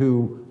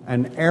into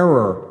an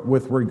error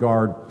with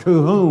regard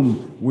to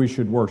whom we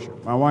should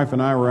worship. My wife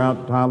and I were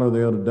out, Tyler,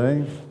 the other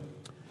day,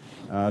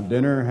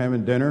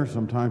 having dinner.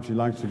 Sometimes she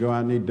likes to go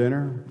out and eat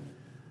dinner.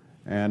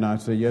 And I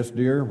say, Yes,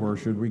 dear, where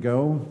should we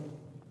go?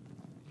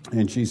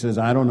 And she says,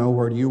 I don't know,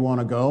 where do you want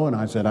to go? And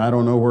I said, I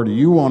don't know, where do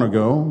you want to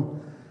go?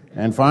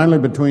 And finally,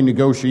 between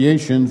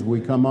negotiations, we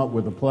come up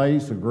with a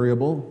place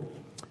agreeable.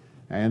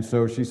 And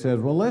so she says,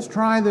 well, let's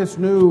try this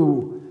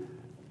new,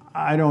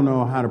 I don't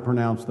know how to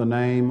pronounce the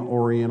name,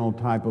 Oriental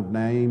type of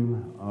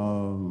name.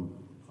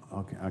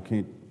 Okay, I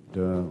can't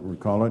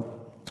recall it,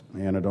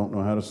 and I don't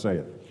know how to say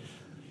it.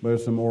 But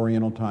it's some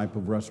Oriental type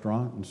of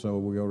restaurant. And so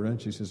we go over there,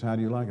 and she says, how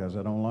do you like it? I said,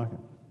 I don't like it.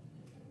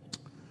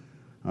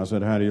 I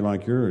said, how do you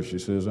like yours? She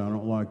says, I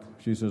don't like it.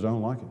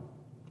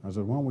 I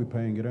said, why don't we pay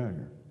and get out of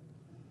here?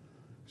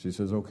 She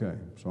says, okay.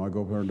 So I go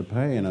over there to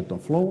pay, and at the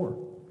floor,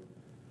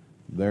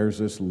 there's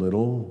this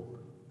little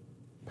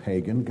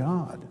pagan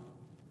god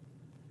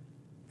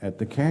at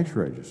the cash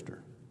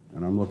register.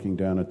 And I'm looking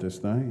down at this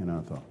thing, and I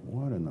thought,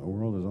 what in the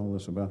world is all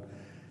this about?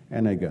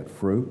 And they got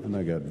fruit and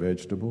they got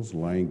vegetables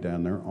laying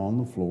down there on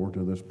the floor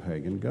to this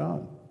pagan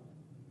god.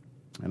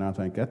 And I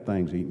think that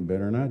thing's eating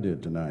better than I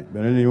did tonight.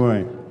 But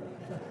anyway,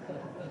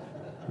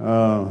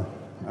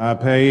 I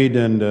paid,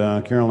 and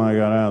Carol and I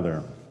got out of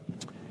there.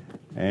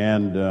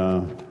 And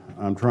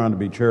I'm trying to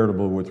be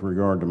charitable with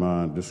regard to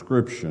my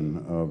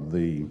description of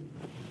the,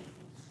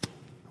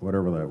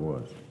 whatever that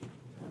was.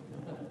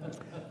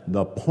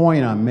 The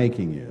point I'm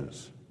making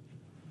is,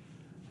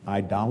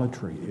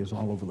 idolatry is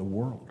all over the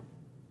world.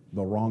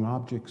 The wrong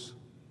objects.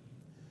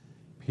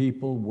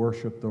 People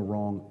worship the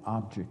wrong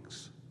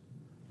objects.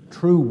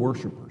 True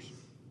worshipers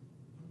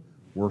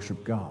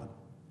worship God,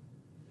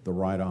 the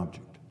right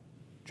object.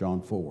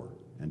 John 4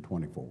 and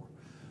 24.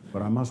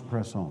 But I must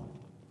press on,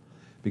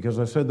 because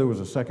I said there was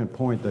a second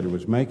point that it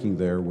was making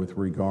there with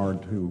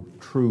regard to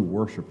true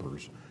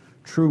worshipers.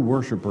 True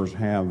worshipers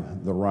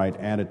have the right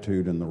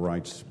attitude and the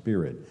right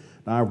spirit.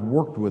 Now, I've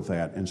worked with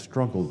that and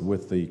struggled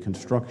with the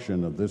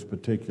construction of this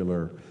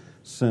particular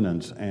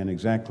sentence and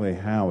exactly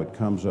how it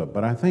comes up.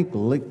 But I think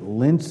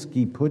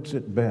Linsky puts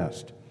it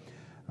best.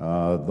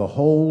 The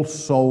whole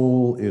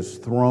soul is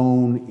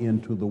thrown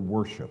into the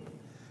worship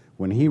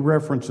when he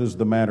references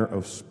the matter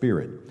of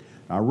spirit.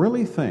 I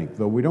really think,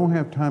 though we don't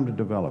have time to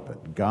develop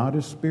it, God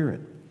is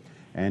spirit,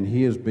 and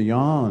he is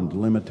beyond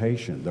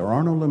limitation. There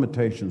are no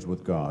limitations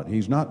with God.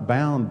 He's not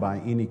bound by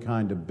any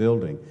kind of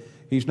building.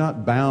 He's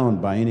not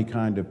bound by any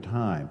kind of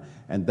time.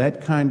 And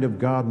that kind of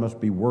God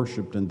must be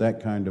worshiped in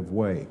that kind of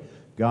way.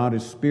 God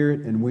is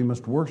spirit, and we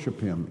must worship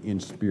him in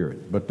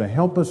spirit. But to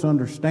help us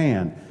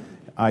understand,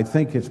 I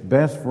think it's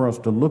best for us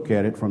to look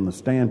at it from the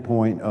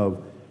standpoint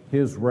of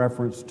his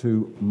reference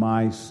to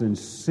my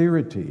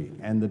sincerity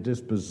and the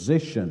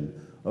disposition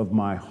of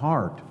my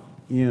heart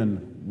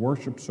in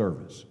worship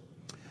service.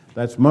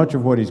 That's much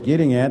of what he's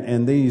getting at,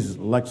 and these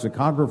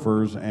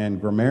lexicographers and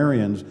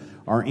grammarians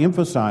are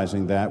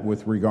emphasizing that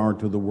with regard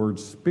to the word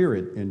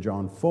spirit in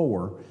John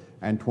 4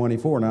 and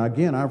 24. Now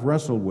again, I've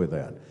wrestled with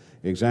that.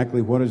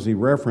 Exactly what is he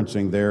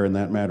referencing there in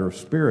that matter of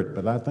spirit?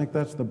 But I think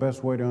that's the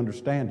best way to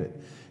understand it.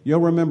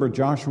 You'll remember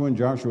Joshua in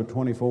Joshua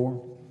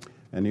 24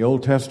 in the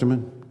Old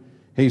Testament.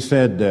 He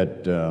said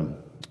that,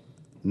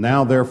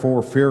 now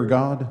therefore fear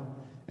God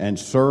and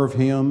serve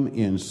him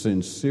in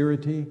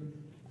sincerity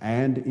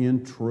and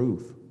in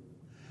truth.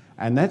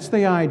 And that's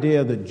the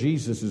idea that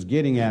Jesus is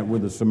getting at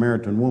with the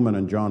Samaritan woman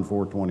in John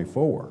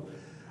 4:24.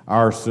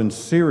 Our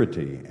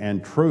sincerity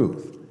and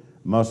truth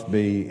must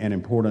be an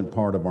important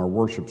part of our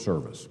worship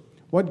service.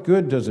 What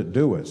good does it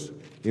do us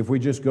if we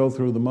just go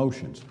through the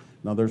motions?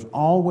 Now, there's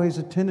always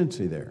a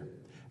tendency there,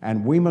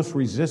 and we must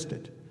resist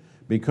it,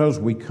 because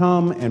we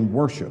come and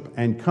worship,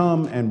 and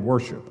come and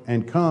worship,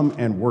 and come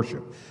and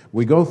worship.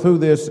 We go through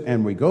this,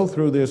 and we go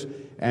through this,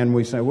 and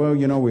we say, well,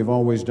 you know, we've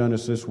always done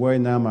this way.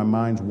 Now my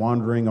mind's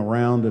wandering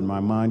around, and my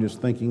mind is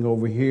thinking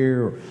over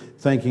here or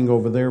thinking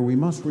over there. We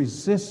must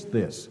resist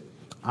this.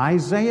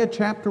 Isaiah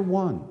chapter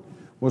 1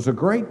 was a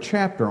great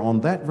chapter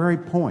on that very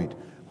point,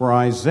 where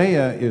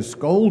Isaiah is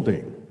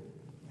scolding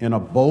in a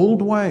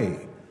bold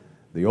way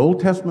the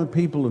Old Testament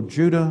people of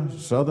Judah,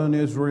 southern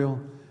Israel,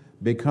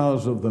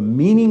 because of the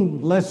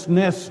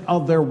meaninglessness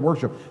of their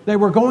worship. They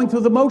were going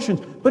through the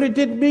motions, but it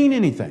didn't mean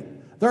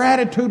anything. Their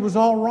attitude was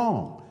all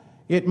wrong.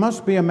 It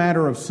must be a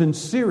matter of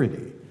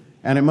sincerity,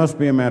 and it must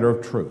be a matter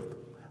of truth.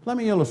 Let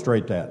me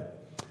illustrate that.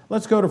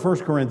 Let's go to 1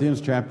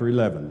 Corinthians chapter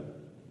 11.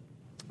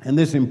 And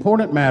this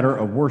important matter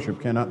of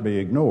worship cannot be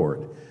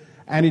ignored.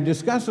 And he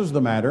discusses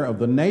the matter of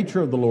the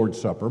nature of the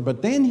Lord's Supper,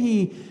 but then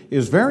he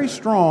is very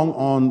strong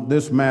on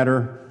this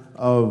matter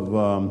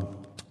of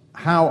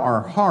how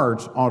our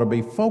hearts ought to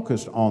be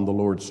focused on the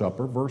Lord's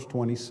Supper. Verse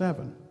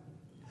 27.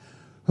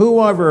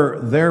 Whoever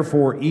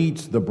therefore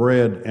eats the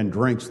bread and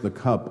drinks the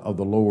cup of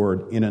the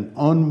Lord in an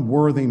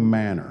unworthy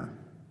manner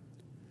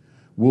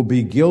will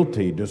be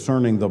guilty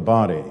discerning the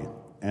body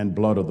and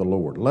blood of the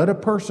Lord. Let a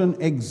person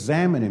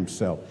examine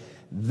himself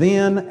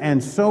then,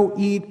 and so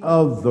eat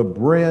of the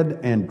bread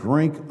and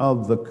drink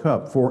of the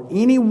cup. For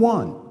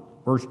anyone,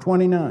 verse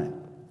 29,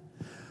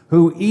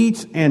 who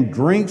eats and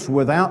drinks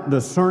without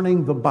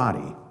discerning the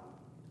body,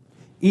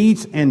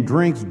 eats and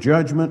drinks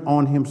judgment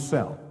on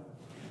himself.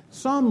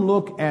 Some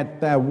look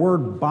at that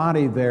word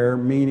body there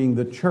meaning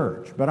the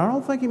church, but I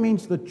don't think he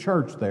means the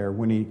church there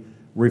when he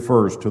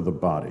refers to the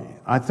body.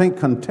 I think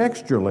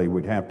contextually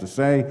we'd have to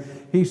say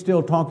he's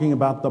still talking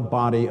about the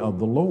body of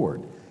the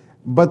Lord.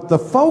 But the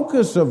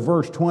focus of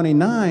verse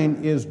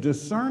 29 is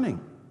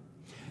discerning.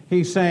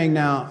 He's saying,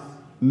 now,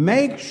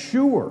 make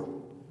sure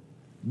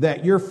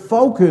that your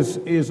focus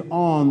is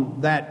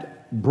on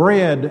that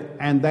bread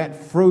and that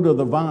fruit of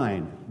the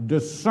vine,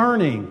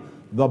 discerning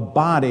the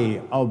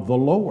body of the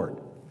Lord.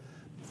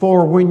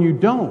 For when you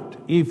don't,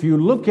 if you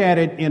look at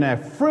it in a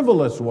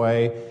frivolous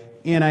way,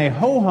 in a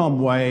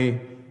ho-hum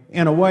way,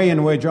 in a way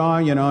in which,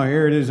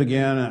 here it is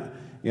again,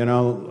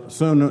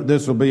 soon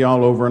this will be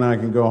all over and I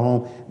can go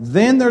home.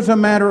 Then there's a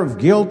matter of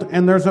guilt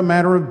and there's a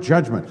matter of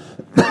judgment.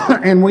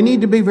 And we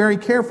need to be very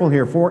careful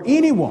here for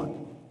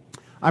anyone.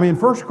 1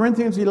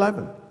 Corinthians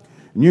 11.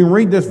 And you can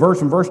read this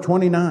verse in verse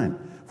 29.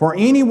 For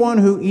anyone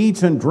who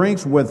eats and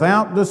drinks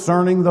without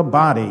discerning the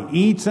body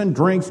eats and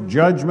drinks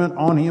judgment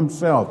on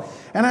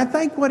himself. And I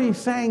think what he's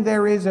saying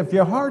there is, if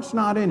your heart's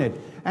not in it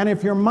and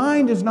if your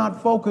mind is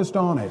not focused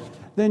on it,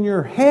 then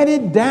you're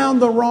headed down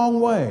the wrong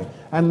way.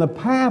 And the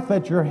path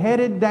that you're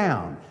headed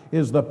down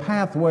is the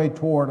pathway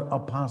toward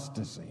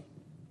apostasy.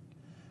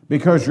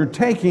 Because you're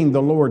taking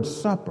the Lord's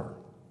Supper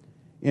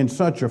in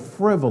such a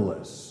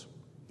frivolous,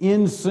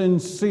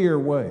 insincere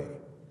way.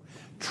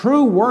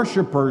 True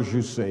worshipers,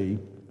 you see,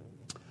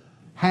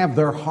 have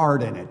their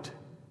heart in it.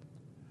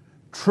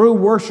 True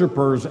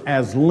worshipers,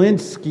 as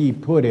Linsky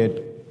put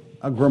it,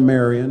 a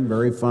grammarian,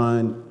 very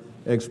fine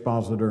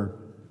expositor,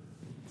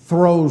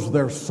 throws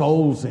their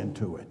souls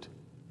into it.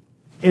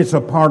 It's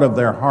a part of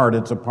their heart.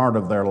 It's a part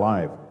of their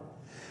life.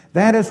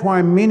 That is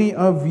why many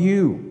of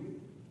you,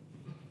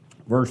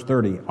 verse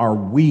 30, are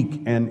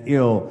weak and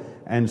ill,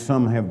 and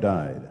some have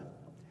died.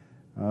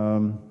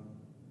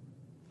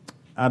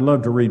 I'd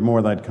love to read more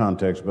of that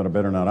context, but I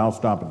better not. I'll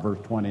stop at verse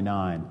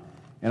 29.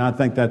 And I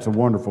think that's a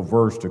wonderful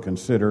verse to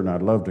consider, and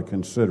I'd love to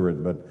consider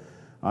it, but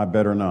I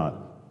better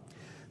not.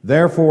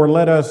 Therefore,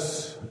 let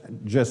us,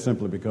 just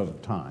simply because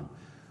of time,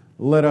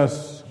 let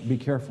us be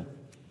careful.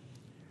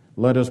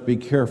 Let us be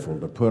careful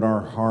to put our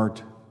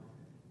heart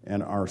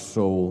and our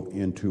soul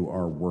into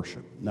our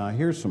worship. Now,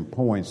 here's some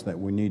points that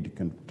we need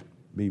to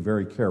be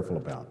very careful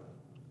about.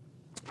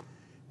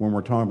 When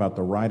we're talking about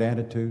the right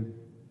attitude,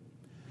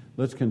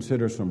 let's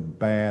consider some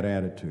bad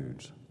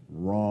attitudes,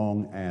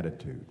 wrong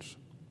attitudes.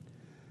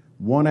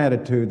 One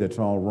attitude that's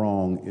all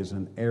wrong is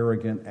an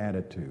arrogant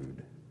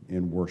attitude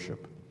in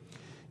worship.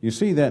 You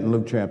see that in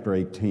Luke chapter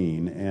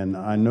 18, and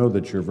I know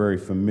that you're very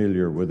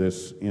familiar with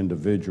this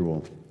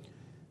individual,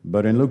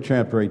 but in Luke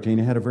chapter 18,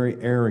 he had a very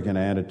arrogant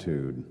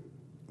attitude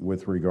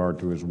with regard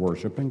to his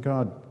worship, and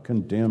God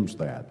condemns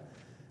that.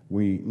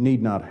 We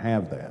need not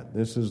have that.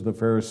 This is the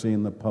Pharisee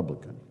and the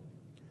publican.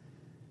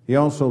 He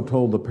also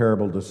told the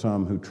parable to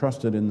some who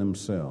trusted in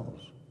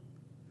themselves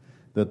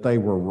that they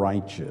were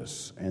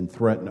righteous and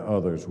threatened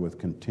others with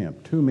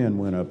contempt. Two men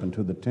went up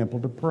into the temple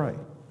to pray.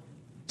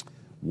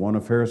 One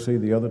a Pharisee,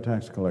 the other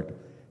tax collector.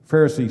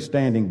 Pharisee,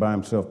 standing by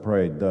himself,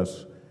 prayed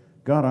thus,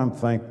 God,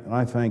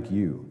 I thank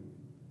you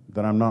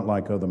that I'm not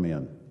like other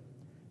men,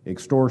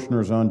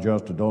 extortioners,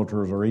 unjust,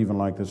 adulterers, or even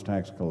like this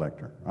tax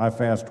collector. I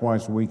fast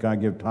twice a week, I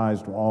give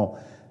tithes to all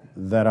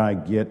that I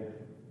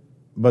get.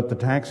 But the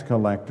tax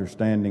collector,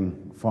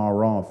 standing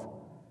far off,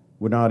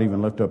 would not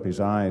even lift up his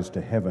eyes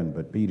to heaven,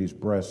 but beat his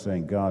breast,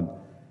 saying, God,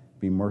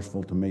 be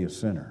merciful to me, a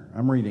sinner.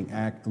 I'm reading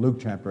Luke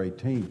chapter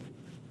 18,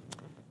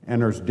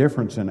 and there's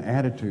difference in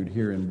attitude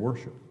here in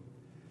worship.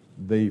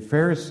 The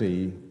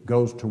Pharisee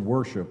goes to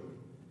worship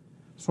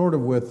sort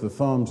of with the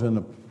thumbs in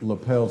the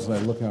lapels,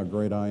 saying, look how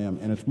great I am.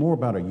 And it's more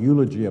about a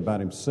eulogy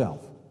about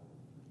himself.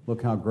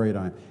 Look how great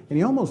I am. And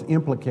he almost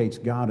implicates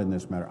God in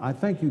this matter. I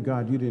thank you,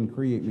 God, you didn't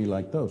create me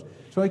like those.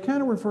 So he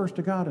kind of refers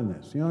to God in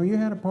this. You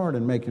had a part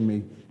in making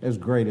me as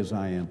great as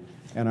I am,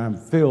 and I'm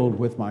filled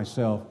with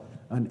myself.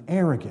 An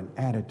arrogant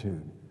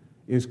attitude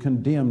is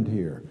condemned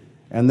here.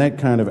 And that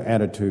kind of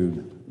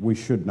attitude we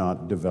should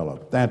not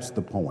develop. That's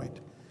the point.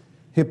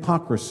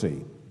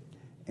 Hypocrisy.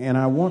 And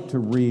I want to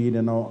read,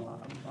 and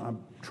I'm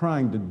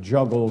trying to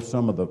juggle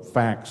some of the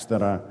facts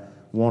that I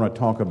want to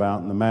talk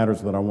about and the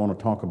matters that I want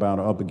to talk about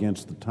up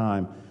against the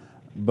time.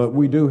 But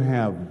we do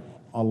have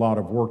a lot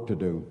of work to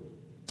do.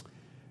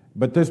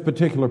 But this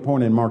particular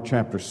point in Mark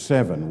chapter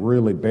 7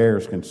 really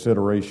bears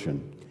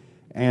consideration.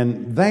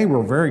 And they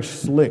were very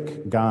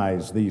slick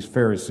guys, these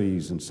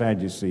Pharisees and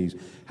Sadducees,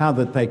 how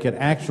that they could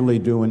actually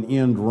do an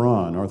end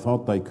run, or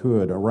thought they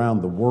could,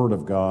 around the Word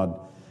of God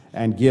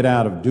and get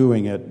out of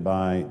doing it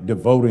by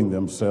devoting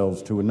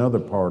themselves to another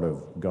part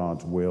of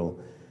God's will.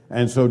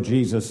 And so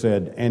Jesus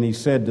said, and he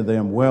said to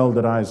them, well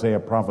did Isaiah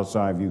prophesy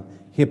of you,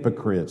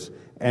 hypocrites,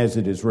 as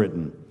it is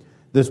written,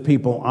 this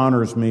people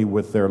honors me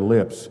with their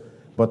lips,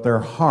 but their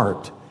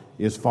heart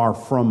is far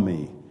from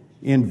me.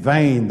 In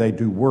vain they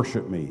do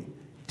worship me,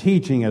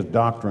 teaching as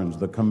doctrines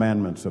the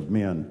commandments of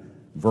men.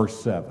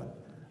 Verse 7.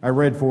 I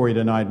read for you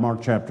tonight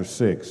Mark chapter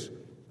 6,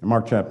 and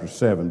Mark chapter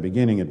 7,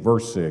 beginning at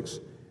verse 6,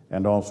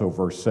 and also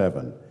verse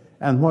 7.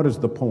 And what is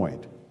the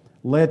point?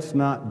 Let's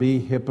not be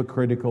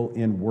hypocritical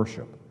in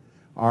worship.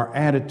 Our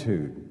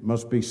attitude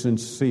must be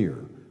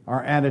sincere.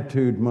 Our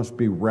attitude must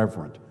be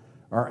reverent.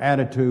 Our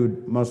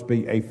attitude must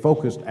be a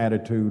focused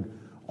attitude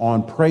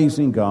on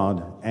praising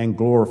God and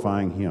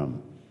glorifying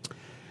Him.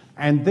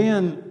 And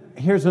then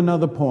here's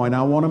another point.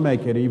 I want to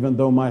make it, even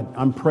though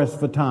I'm pressed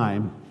for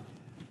time,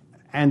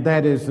 and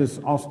that is this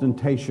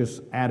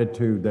ostentatious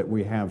attitude that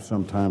we have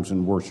sometimes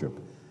in worship.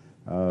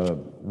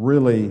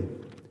 Really,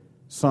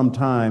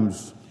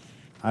 sometimes,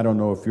 I don't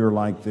know if you're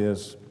like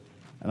this,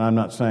 and I'm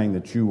not saying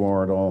that you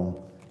are at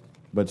all,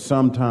 but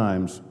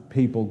sometimes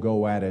people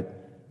go at it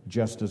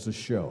just as a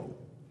show.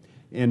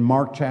 In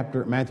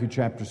Matthew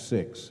chapter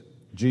 6,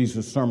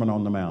 Jesus' Sermon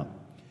on the Mount,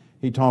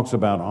 he talks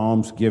about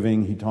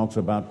almsgiving, he talks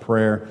about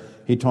prayer,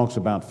 he talks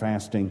about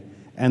fasting.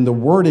 And the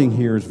wording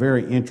here is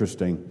very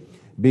interesting.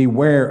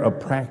 Beware of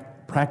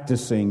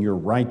practicing your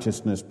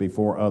righteousness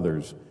before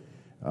others,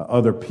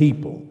 other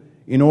people,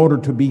 in order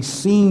to be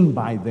seen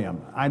by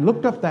them. I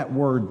looked up that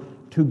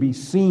word, to be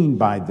seen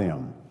by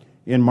them,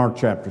 in Mark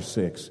chapter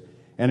 6.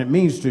 And it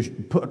means to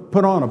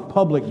put on a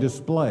public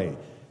display.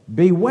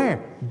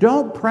 Beware.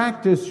 Don't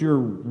practice your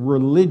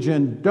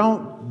religion.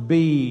 Don't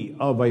be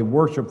of a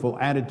worshipful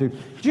attitude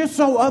just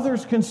so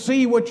others can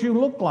see what you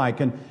look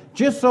like and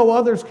just so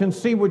others can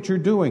see what you're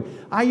doing.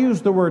 I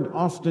use the word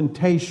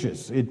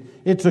ostentatious.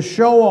 It's a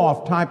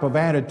show-off type of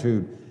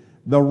attitude.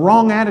 The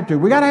wrong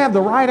attitude. We got to have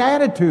the right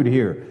attitude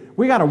here.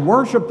 We got to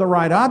worship the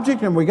right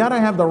object, and we got to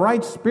have the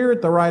right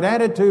spirit, the right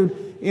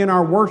attitude in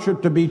our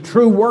worship to be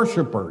true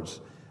worshipers.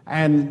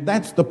 And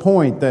that's the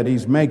point that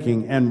he's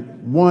making,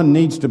 and one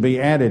needs to be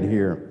added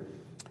here.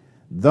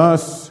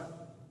 Thus,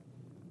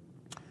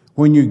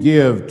 when you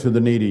give to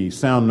the needy,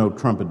 sound no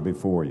trumpet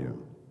before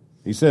you.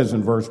 He says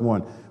in verse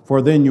 1,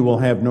 for then you will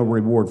have no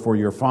reward for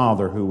your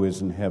Father who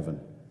is in heaven.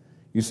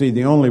 You see,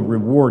 the only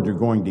reward you're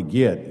going to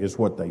get is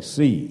what they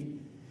see.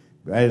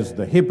 As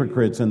the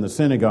hypocrites in the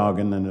synagogue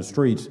and in the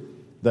streets,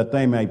 that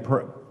they may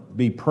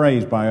be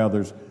praised by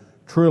others.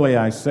 Truly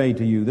I say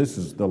to you, this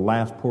is the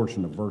last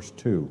portion of verse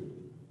 2.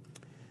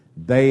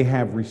 They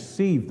have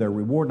received their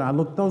reward. Now, I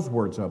looked those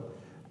words up.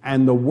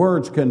 And the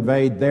words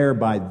conveyed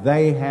thereby,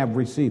 they have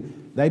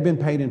received. They've been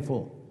paid in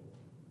full.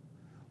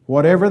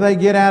 Whatever they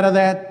get out of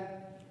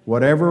that,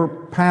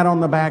 whatever pat on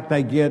the back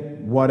they get,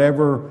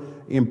 whatever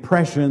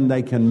impression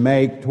they can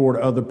make toward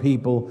other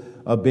people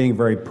of being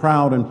very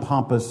proud and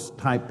pompous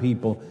type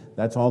people,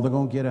 that's all they're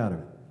going to get out of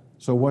it.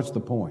 So what's the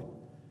point?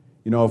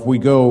 You know, if we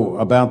go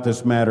about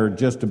this matter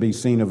just to be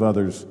seen of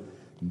others,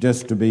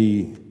 just to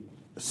be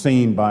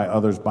seen by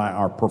others by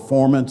our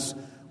performance,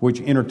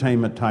 which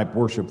entertainment type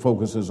worship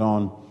focuses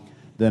on,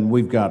 then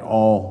we've got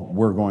all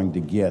we're going to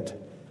get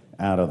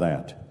out of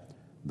that.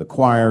 The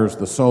choirs,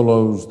 the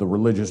solos, the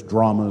religious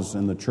dramas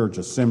in the church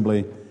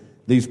assembly,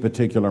 these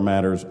particular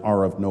matters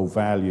are of no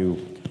value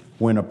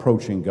when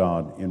approaching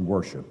God in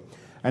worship.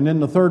 And then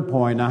the third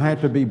point, I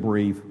have to be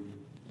brief,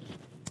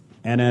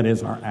 and that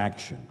is our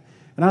action.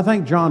 And I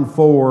think John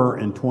 4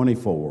 and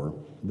 24,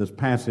 this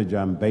passage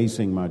I'm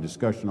basing my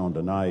discussion on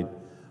tonight,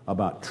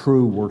 about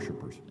true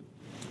worshipers.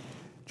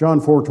 John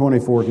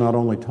 4:24 is not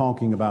only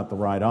talking about the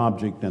right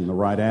object and the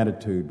right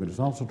attitude, but it's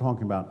also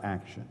talking about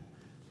action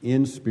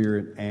in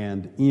spirit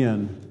and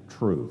in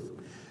truth.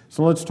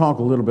 So let's talk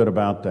a little bit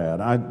about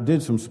that. I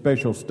did some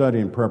special study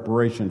in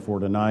preparation for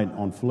tonight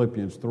on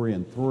Philippians 3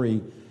 and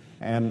 3,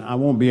 and I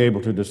won't be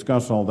able to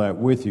discuss all that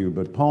with you,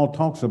 but Paul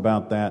talks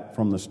about that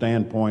from the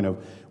standpoint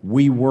of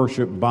we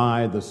worship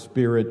by the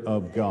Spirit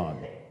of God,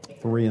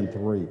 3 and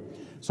 3.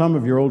 Some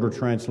of your older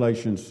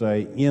translations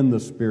say in the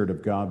Spirit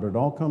of God, but it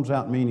all comes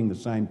out meaning the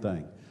same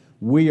thing.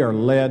 We are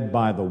led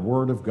by the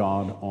Word of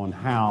God on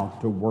how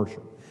to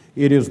worship.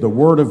 It is the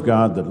Word of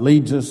God that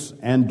leads us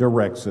and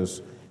directs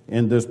us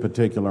in this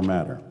particular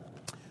matter.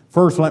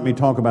 First, let me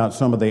talk about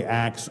some of the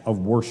acts of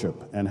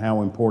worship and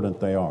how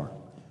important they are.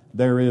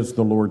 There is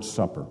the Lord's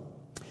Supper.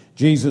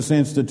 Jesus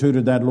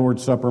instituted that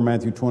Lord's Supper,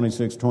 Matthew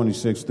 26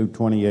 through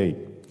 28.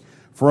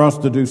 For us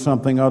to do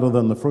something other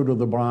than the fruit of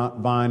the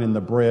vine and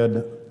the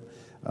bread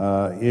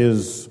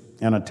is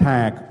an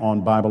attack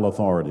on Bible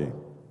authority.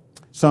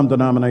 Some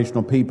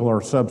denominational people are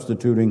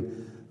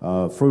substituting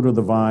fruit of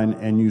the vine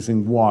and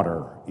using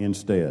water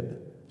instead.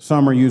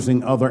 Some are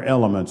using other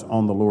elements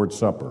on the Lord's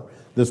Supper.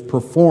 This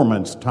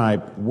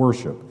performance-type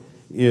worship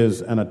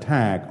is an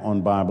attack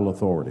on Bible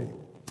authority.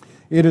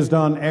 It is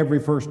done every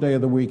first day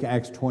of the week,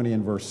 Acts 20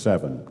 and verse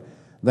 7.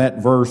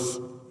 That verse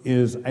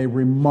is a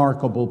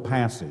remarkable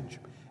passage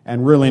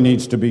and really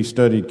needs to be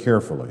studied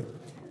carefully.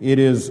 It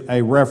is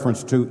a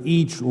reference to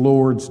each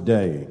Lord's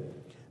Day.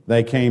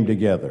 They came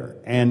together,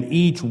 and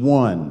each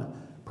one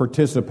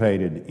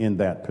participated in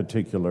that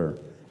particular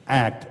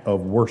act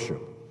of worship.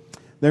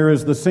 There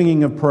is the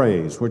singing of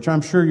praise, which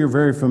I'm sure you're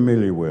very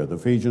familiar with,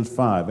 Ephesians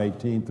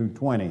 5:18 through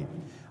 20.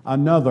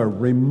 Another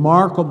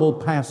remarkable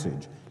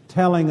passage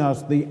telling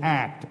us the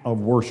act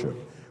of worship,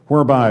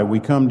 whereby we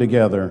come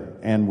together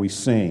and we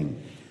sing.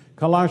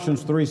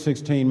 Colossians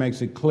 3:16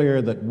 makes it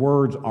clear that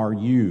words are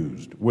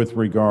used with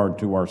regard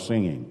to our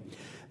singing.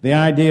 The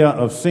idea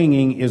of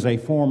singing is a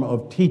form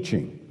of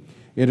teaching.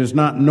 It is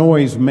not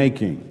noise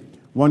making.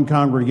 One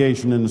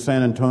congregation in the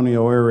San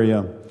Antonio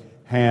area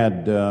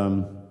had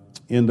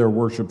in their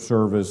worship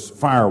service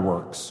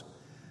fireworks.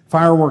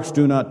 Fireworks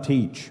do not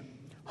teach.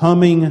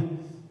 Humming,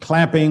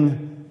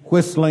 clapping,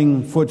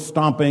 whistling, foot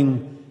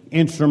stomping,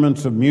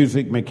 instruments of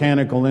music,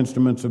 mechanical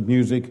instruments of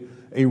music,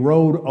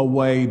 erode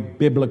away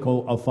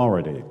biblical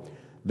authority.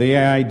 The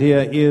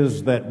idea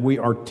is that we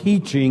are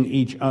teaching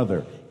each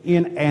other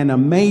in an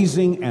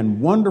amazing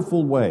and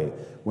wonderful way.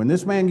 When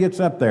this man gets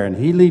up there and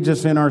he leads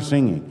us in our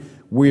singing,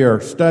 we are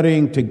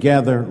studying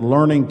together,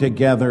 learning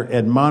together,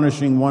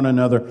 admonishing one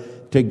another,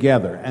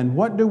 together. And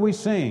what do we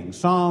sing?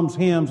 Psalms,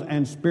 hymns,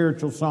 and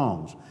spiritual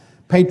songs.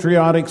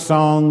 Patriotic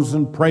songs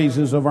and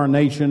praises of our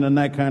nation and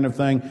that kind of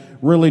thing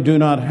really do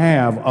not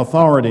have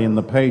authority in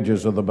the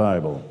pages of the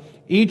Bible.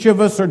 Each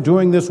of us are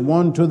doing this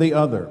one to the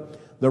other.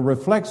 The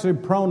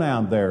reflexive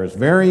pronoun there is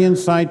very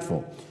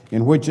insightful,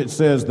 in which it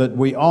says that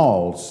we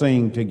all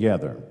sing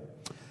together.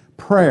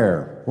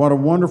 Prayer, what a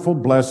wonderful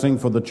blessing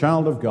for the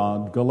child of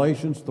God,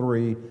 Galatians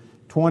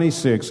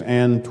 3:26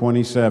 and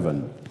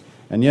 27.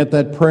 And yet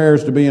that prayer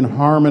is to be in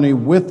harmony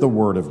with the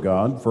Word of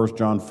God, 1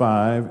 John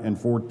 5 and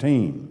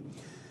 14.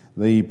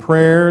 The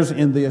prayers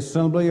in the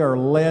assembly are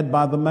led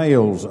by the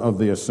males of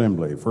the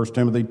assembly, 1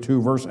 Timothy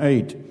 2 verse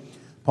 8.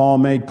 Paul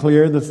made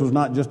clear this was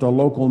not just a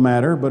local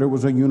matter, but it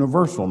was a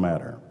universal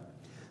matter.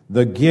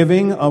 The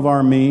giving of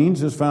our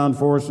means is found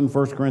for us in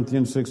 1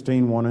 Corinthians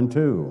 16, 1 and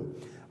 2.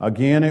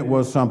 Again, it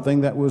was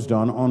something that was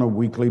done on a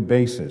weekly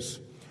basis.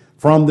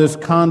 From this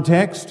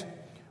context,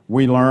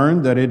 we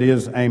learn that it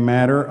is a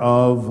matter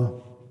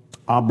of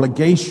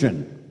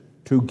obligation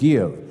to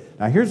give.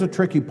 Now, here's a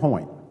tricky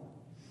point.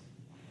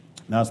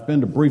 Now, I'll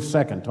spend a brief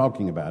second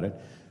talking about it.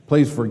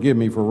 Please forgive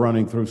me for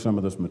running through some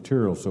of this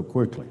material so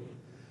quickly.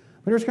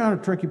 But here's kind of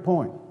a tricky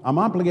point. I'm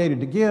obligated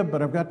to give,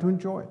 but I've got to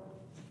enjoy it.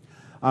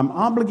 I'm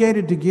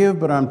obligated to give,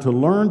 but I'm to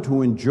learn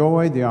to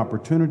enjoy the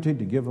opportunity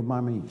to give of my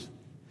means.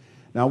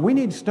 Now, we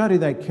need to study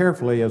that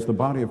carefully as the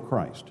body of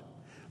Christ.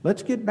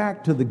 Let's get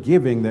back to the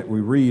giving that we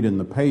read in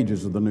the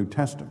pages of the New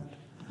Testament.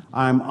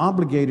 I'm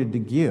obligated to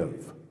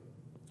give,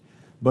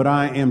 but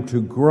I am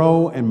to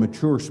grow and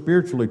mature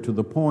spiritually to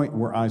the point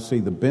where I see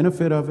the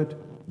benefit of it,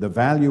 the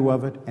value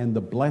of it, and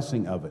the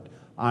blessing of it.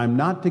 I'm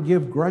not to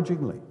give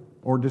grudgingly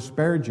or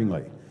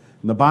disparagingly.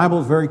 And the Bible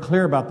is very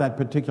clear about that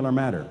particular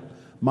matter.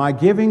 My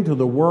giving to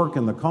the work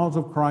and the cause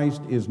of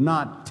Christ is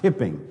not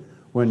tipping.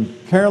 When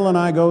Carol and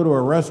I go to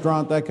a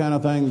restaurant, that kind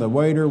of thing, the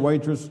waiter,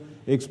 waitress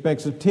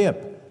expects a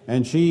tip,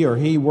 and she or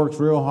he works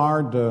real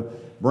hard to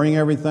bring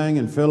everything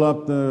and fill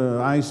up the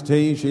iced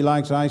tea. She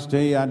likes iced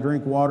tea, I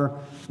drink water,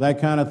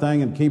 that kind of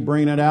thing, and keep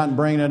bringing it out,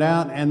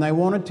 and they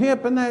want a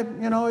tip, and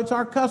it's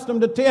our custom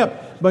to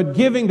tip. But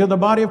giving to the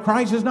body of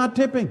Christ is not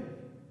tipping.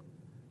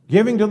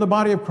 Giving to the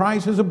body of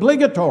Christ is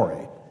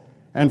obligatory.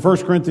 And 1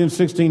 Corinthians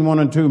 16, 1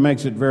 and 2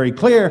 makes it very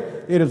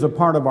clear. It is a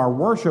part of our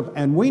worship,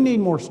 and we need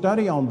more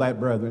study on that,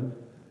 brethren.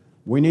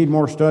 We need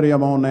more study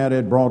on that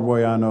at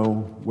Broadway, I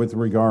know, with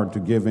regard to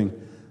giving,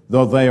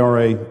 though they are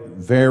a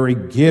very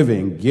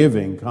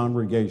giving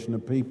congregation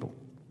of people.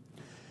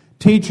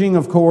 Teaching,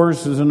 of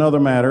course, is another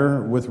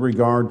matter with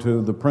regard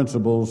to the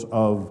principles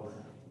of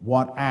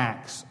what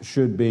acts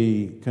should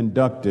be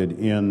conducted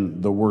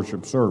in the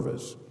worship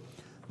service.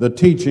 The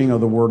teaching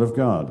of the Word of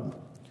God.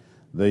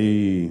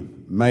 The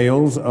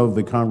males of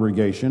the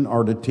congregation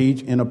are to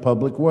teach in a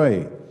public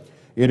way.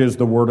 It is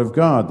the Word of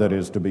God that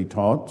is to be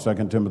taught,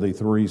 2 Timothy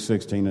 3,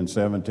 16 and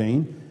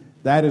 17.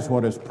 That is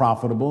what is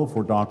profitable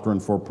for doctrine,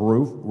 for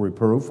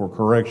reproof, for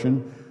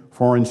correction,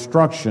 for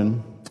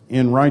instruction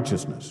in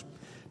righteousness.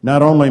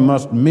 Not only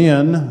must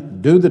men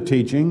do the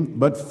teaching,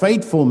 but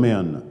faithful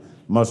men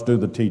must do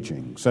the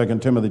teaching. 2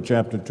 Timothy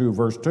chapter 2,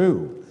 verse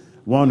 2.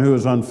 One who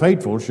is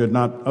unfaithful should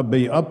not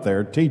be up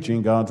there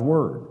teaching God's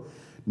Word.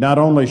 Not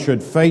only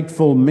should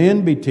faithful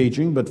men be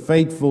teaching, but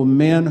faithful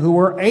men who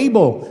are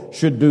able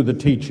should do the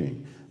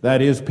teaching.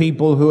 That is,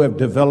 people who have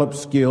developed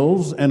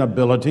skills and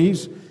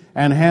abilities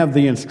and have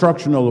the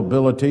instructional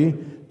ability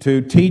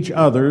to teach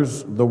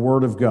others the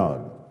Word of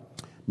God.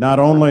 Not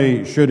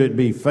only should it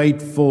be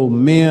faithful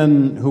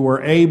men who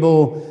are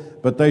able,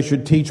 but they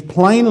should teach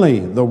plainly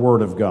the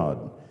Word of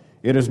God.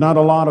 It is not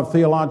a lot of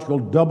theological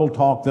double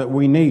talk that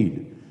we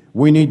need.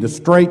 We need the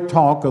straight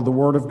talk of the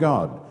Word of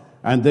God,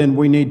 and then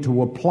we need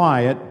to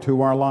apply it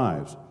to our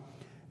lives.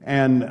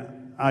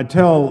 And I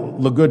tell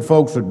the good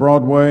folks at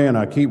Broadway, and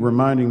I keep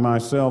reminding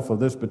myself of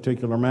this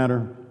particular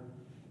matter,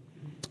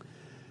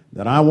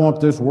 that I want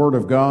this Word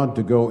of God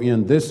to go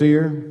in this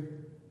ear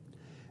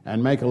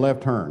and make a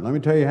left turn. Let me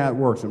tell you how it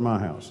works at my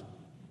house.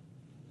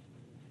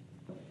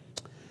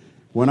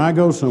 When I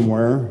go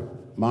somewhere,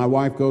 my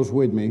wife goes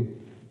with me.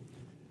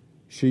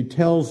 She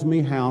tells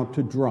me how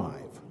to drive.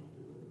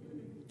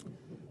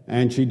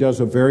 And she does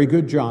a very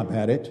good job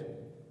at it.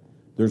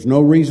 There's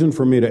no reason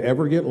for me to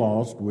ever get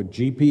lost. With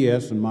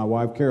GPS and my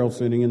wife Carol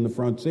sitting in the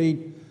front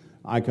seat,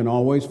 I can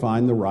always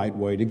find the right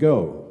way to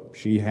go.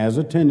 She has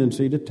a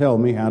tendency to tell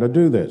me how to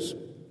do this.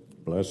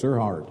 Bless her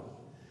heart.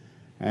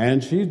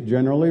 And she's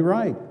generally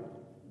right.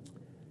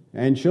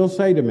 And she'll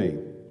say to me,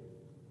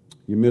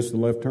 "You missed the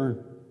left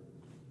turn."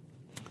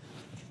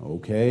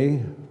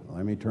 Okay,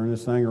 let me turn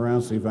this thing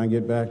around, see if I can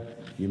get back.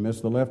 You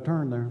missed the left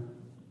turn there.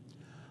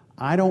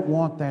 I don't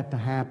want that to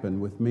happen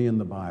with me in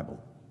the Bible.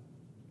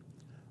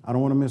 I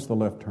don't want to miss the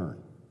left turn.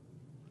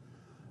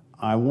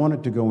 I want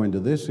it to go into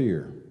this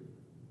ear.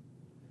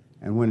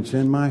 And when it's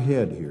in my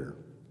head here,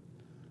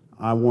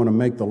 I want to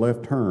make the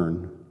left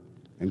turn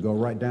and go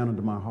right down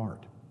into my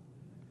heart.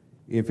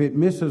 If it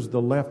misses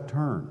the left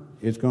turn,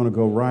 it's going to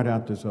go right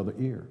out this other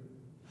ear.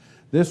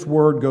 This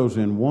word goes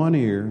in one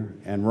ear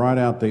and right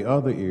out the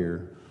other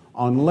ear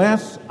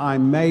unless I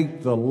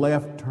make the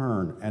left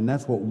turn. And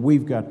that's what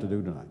we've got to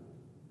do tonight.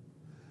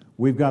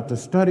 We've got to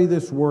study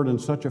this word in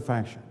such a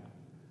fashion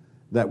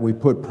that we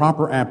put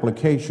proper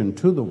application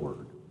to the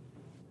word.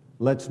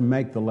 Let's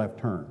make the left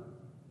turn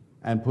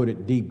and put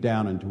it deep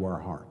down into our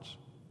hearts.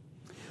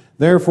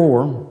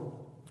 Therefore,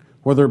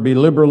 whether it be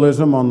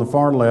liberalism on the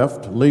far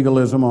left,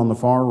 legalism on the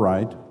far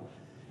right,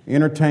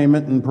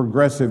 entertainment and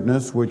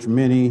progressiveness, which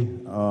many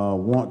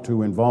want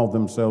to involve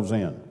themselves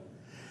in,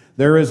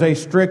 there is a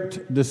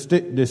strict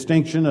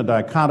distinction, a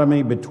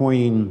dichotomy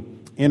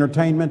between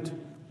entertainment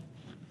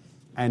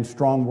and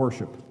strong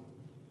worship.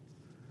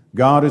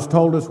 God has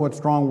told us what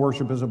strong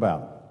worship is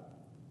about.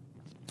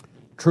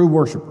 True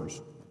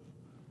worshipers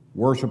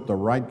worship the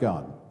right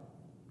God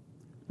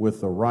with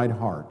the right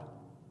heart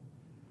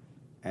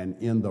and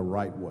in the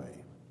right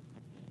way.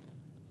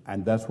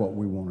 And that's what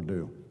we want to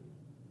do.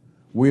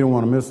 We don't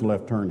want to miss a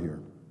left turn here.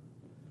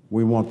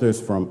 We want this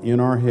from in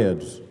our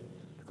heads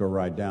to go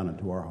right down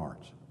into our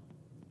hearts.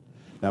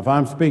 Now, if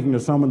I'm speaking to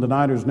someone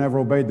tonight who's never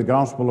obeyed the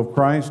gospel of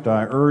Christ,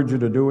 I urge you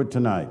to do it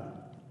tonight.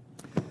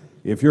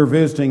 If you're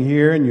visiting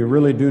here and you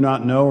really do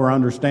not know or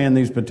understand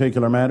these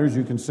particular matters,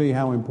 you can see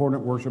how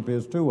important worship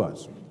is to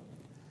us.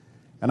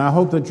 And I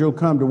hope that you'll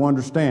come to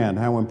understand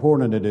how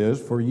important it is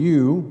for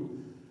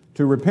you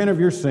to repent of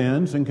your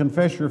sins and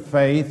confess your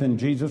faith in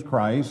Jesus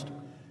Christ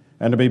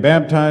and to be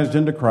baptized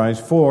into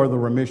Christ for the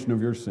remission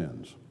of your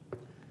sins.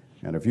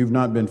 And if you've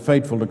not been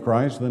faithful to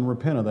Christ, then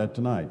repent of that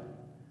tonight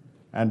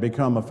and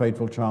become a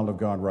faithful child of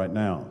God right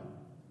now.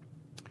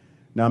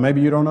 Now,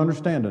 maybe you don't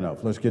understand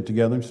enough. Let's get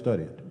together and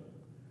study it.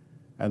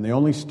 And the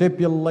only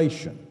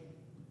stipulation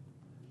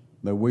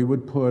that we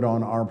would put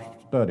on our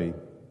study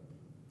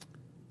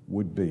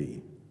would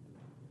be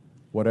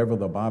whatever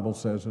the Bible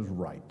says is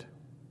right,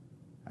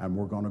 and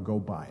we're going to go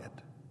by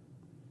it.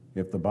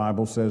 If the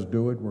Bible says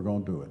do it, we're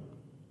going to do it.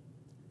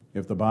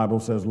 If the Bible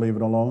says leave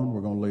it alone,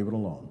 we're going to leave it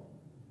alone.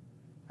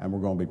 And we're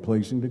going to be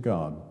pleasing to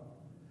God,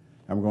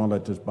 and we're going to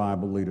let this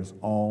Bible lead us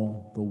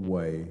all the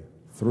way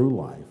through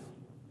life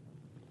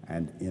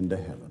and into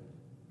heaven.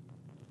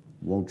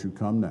 Won't you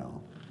come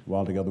now?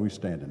 While together we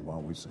stand and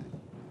while we sing.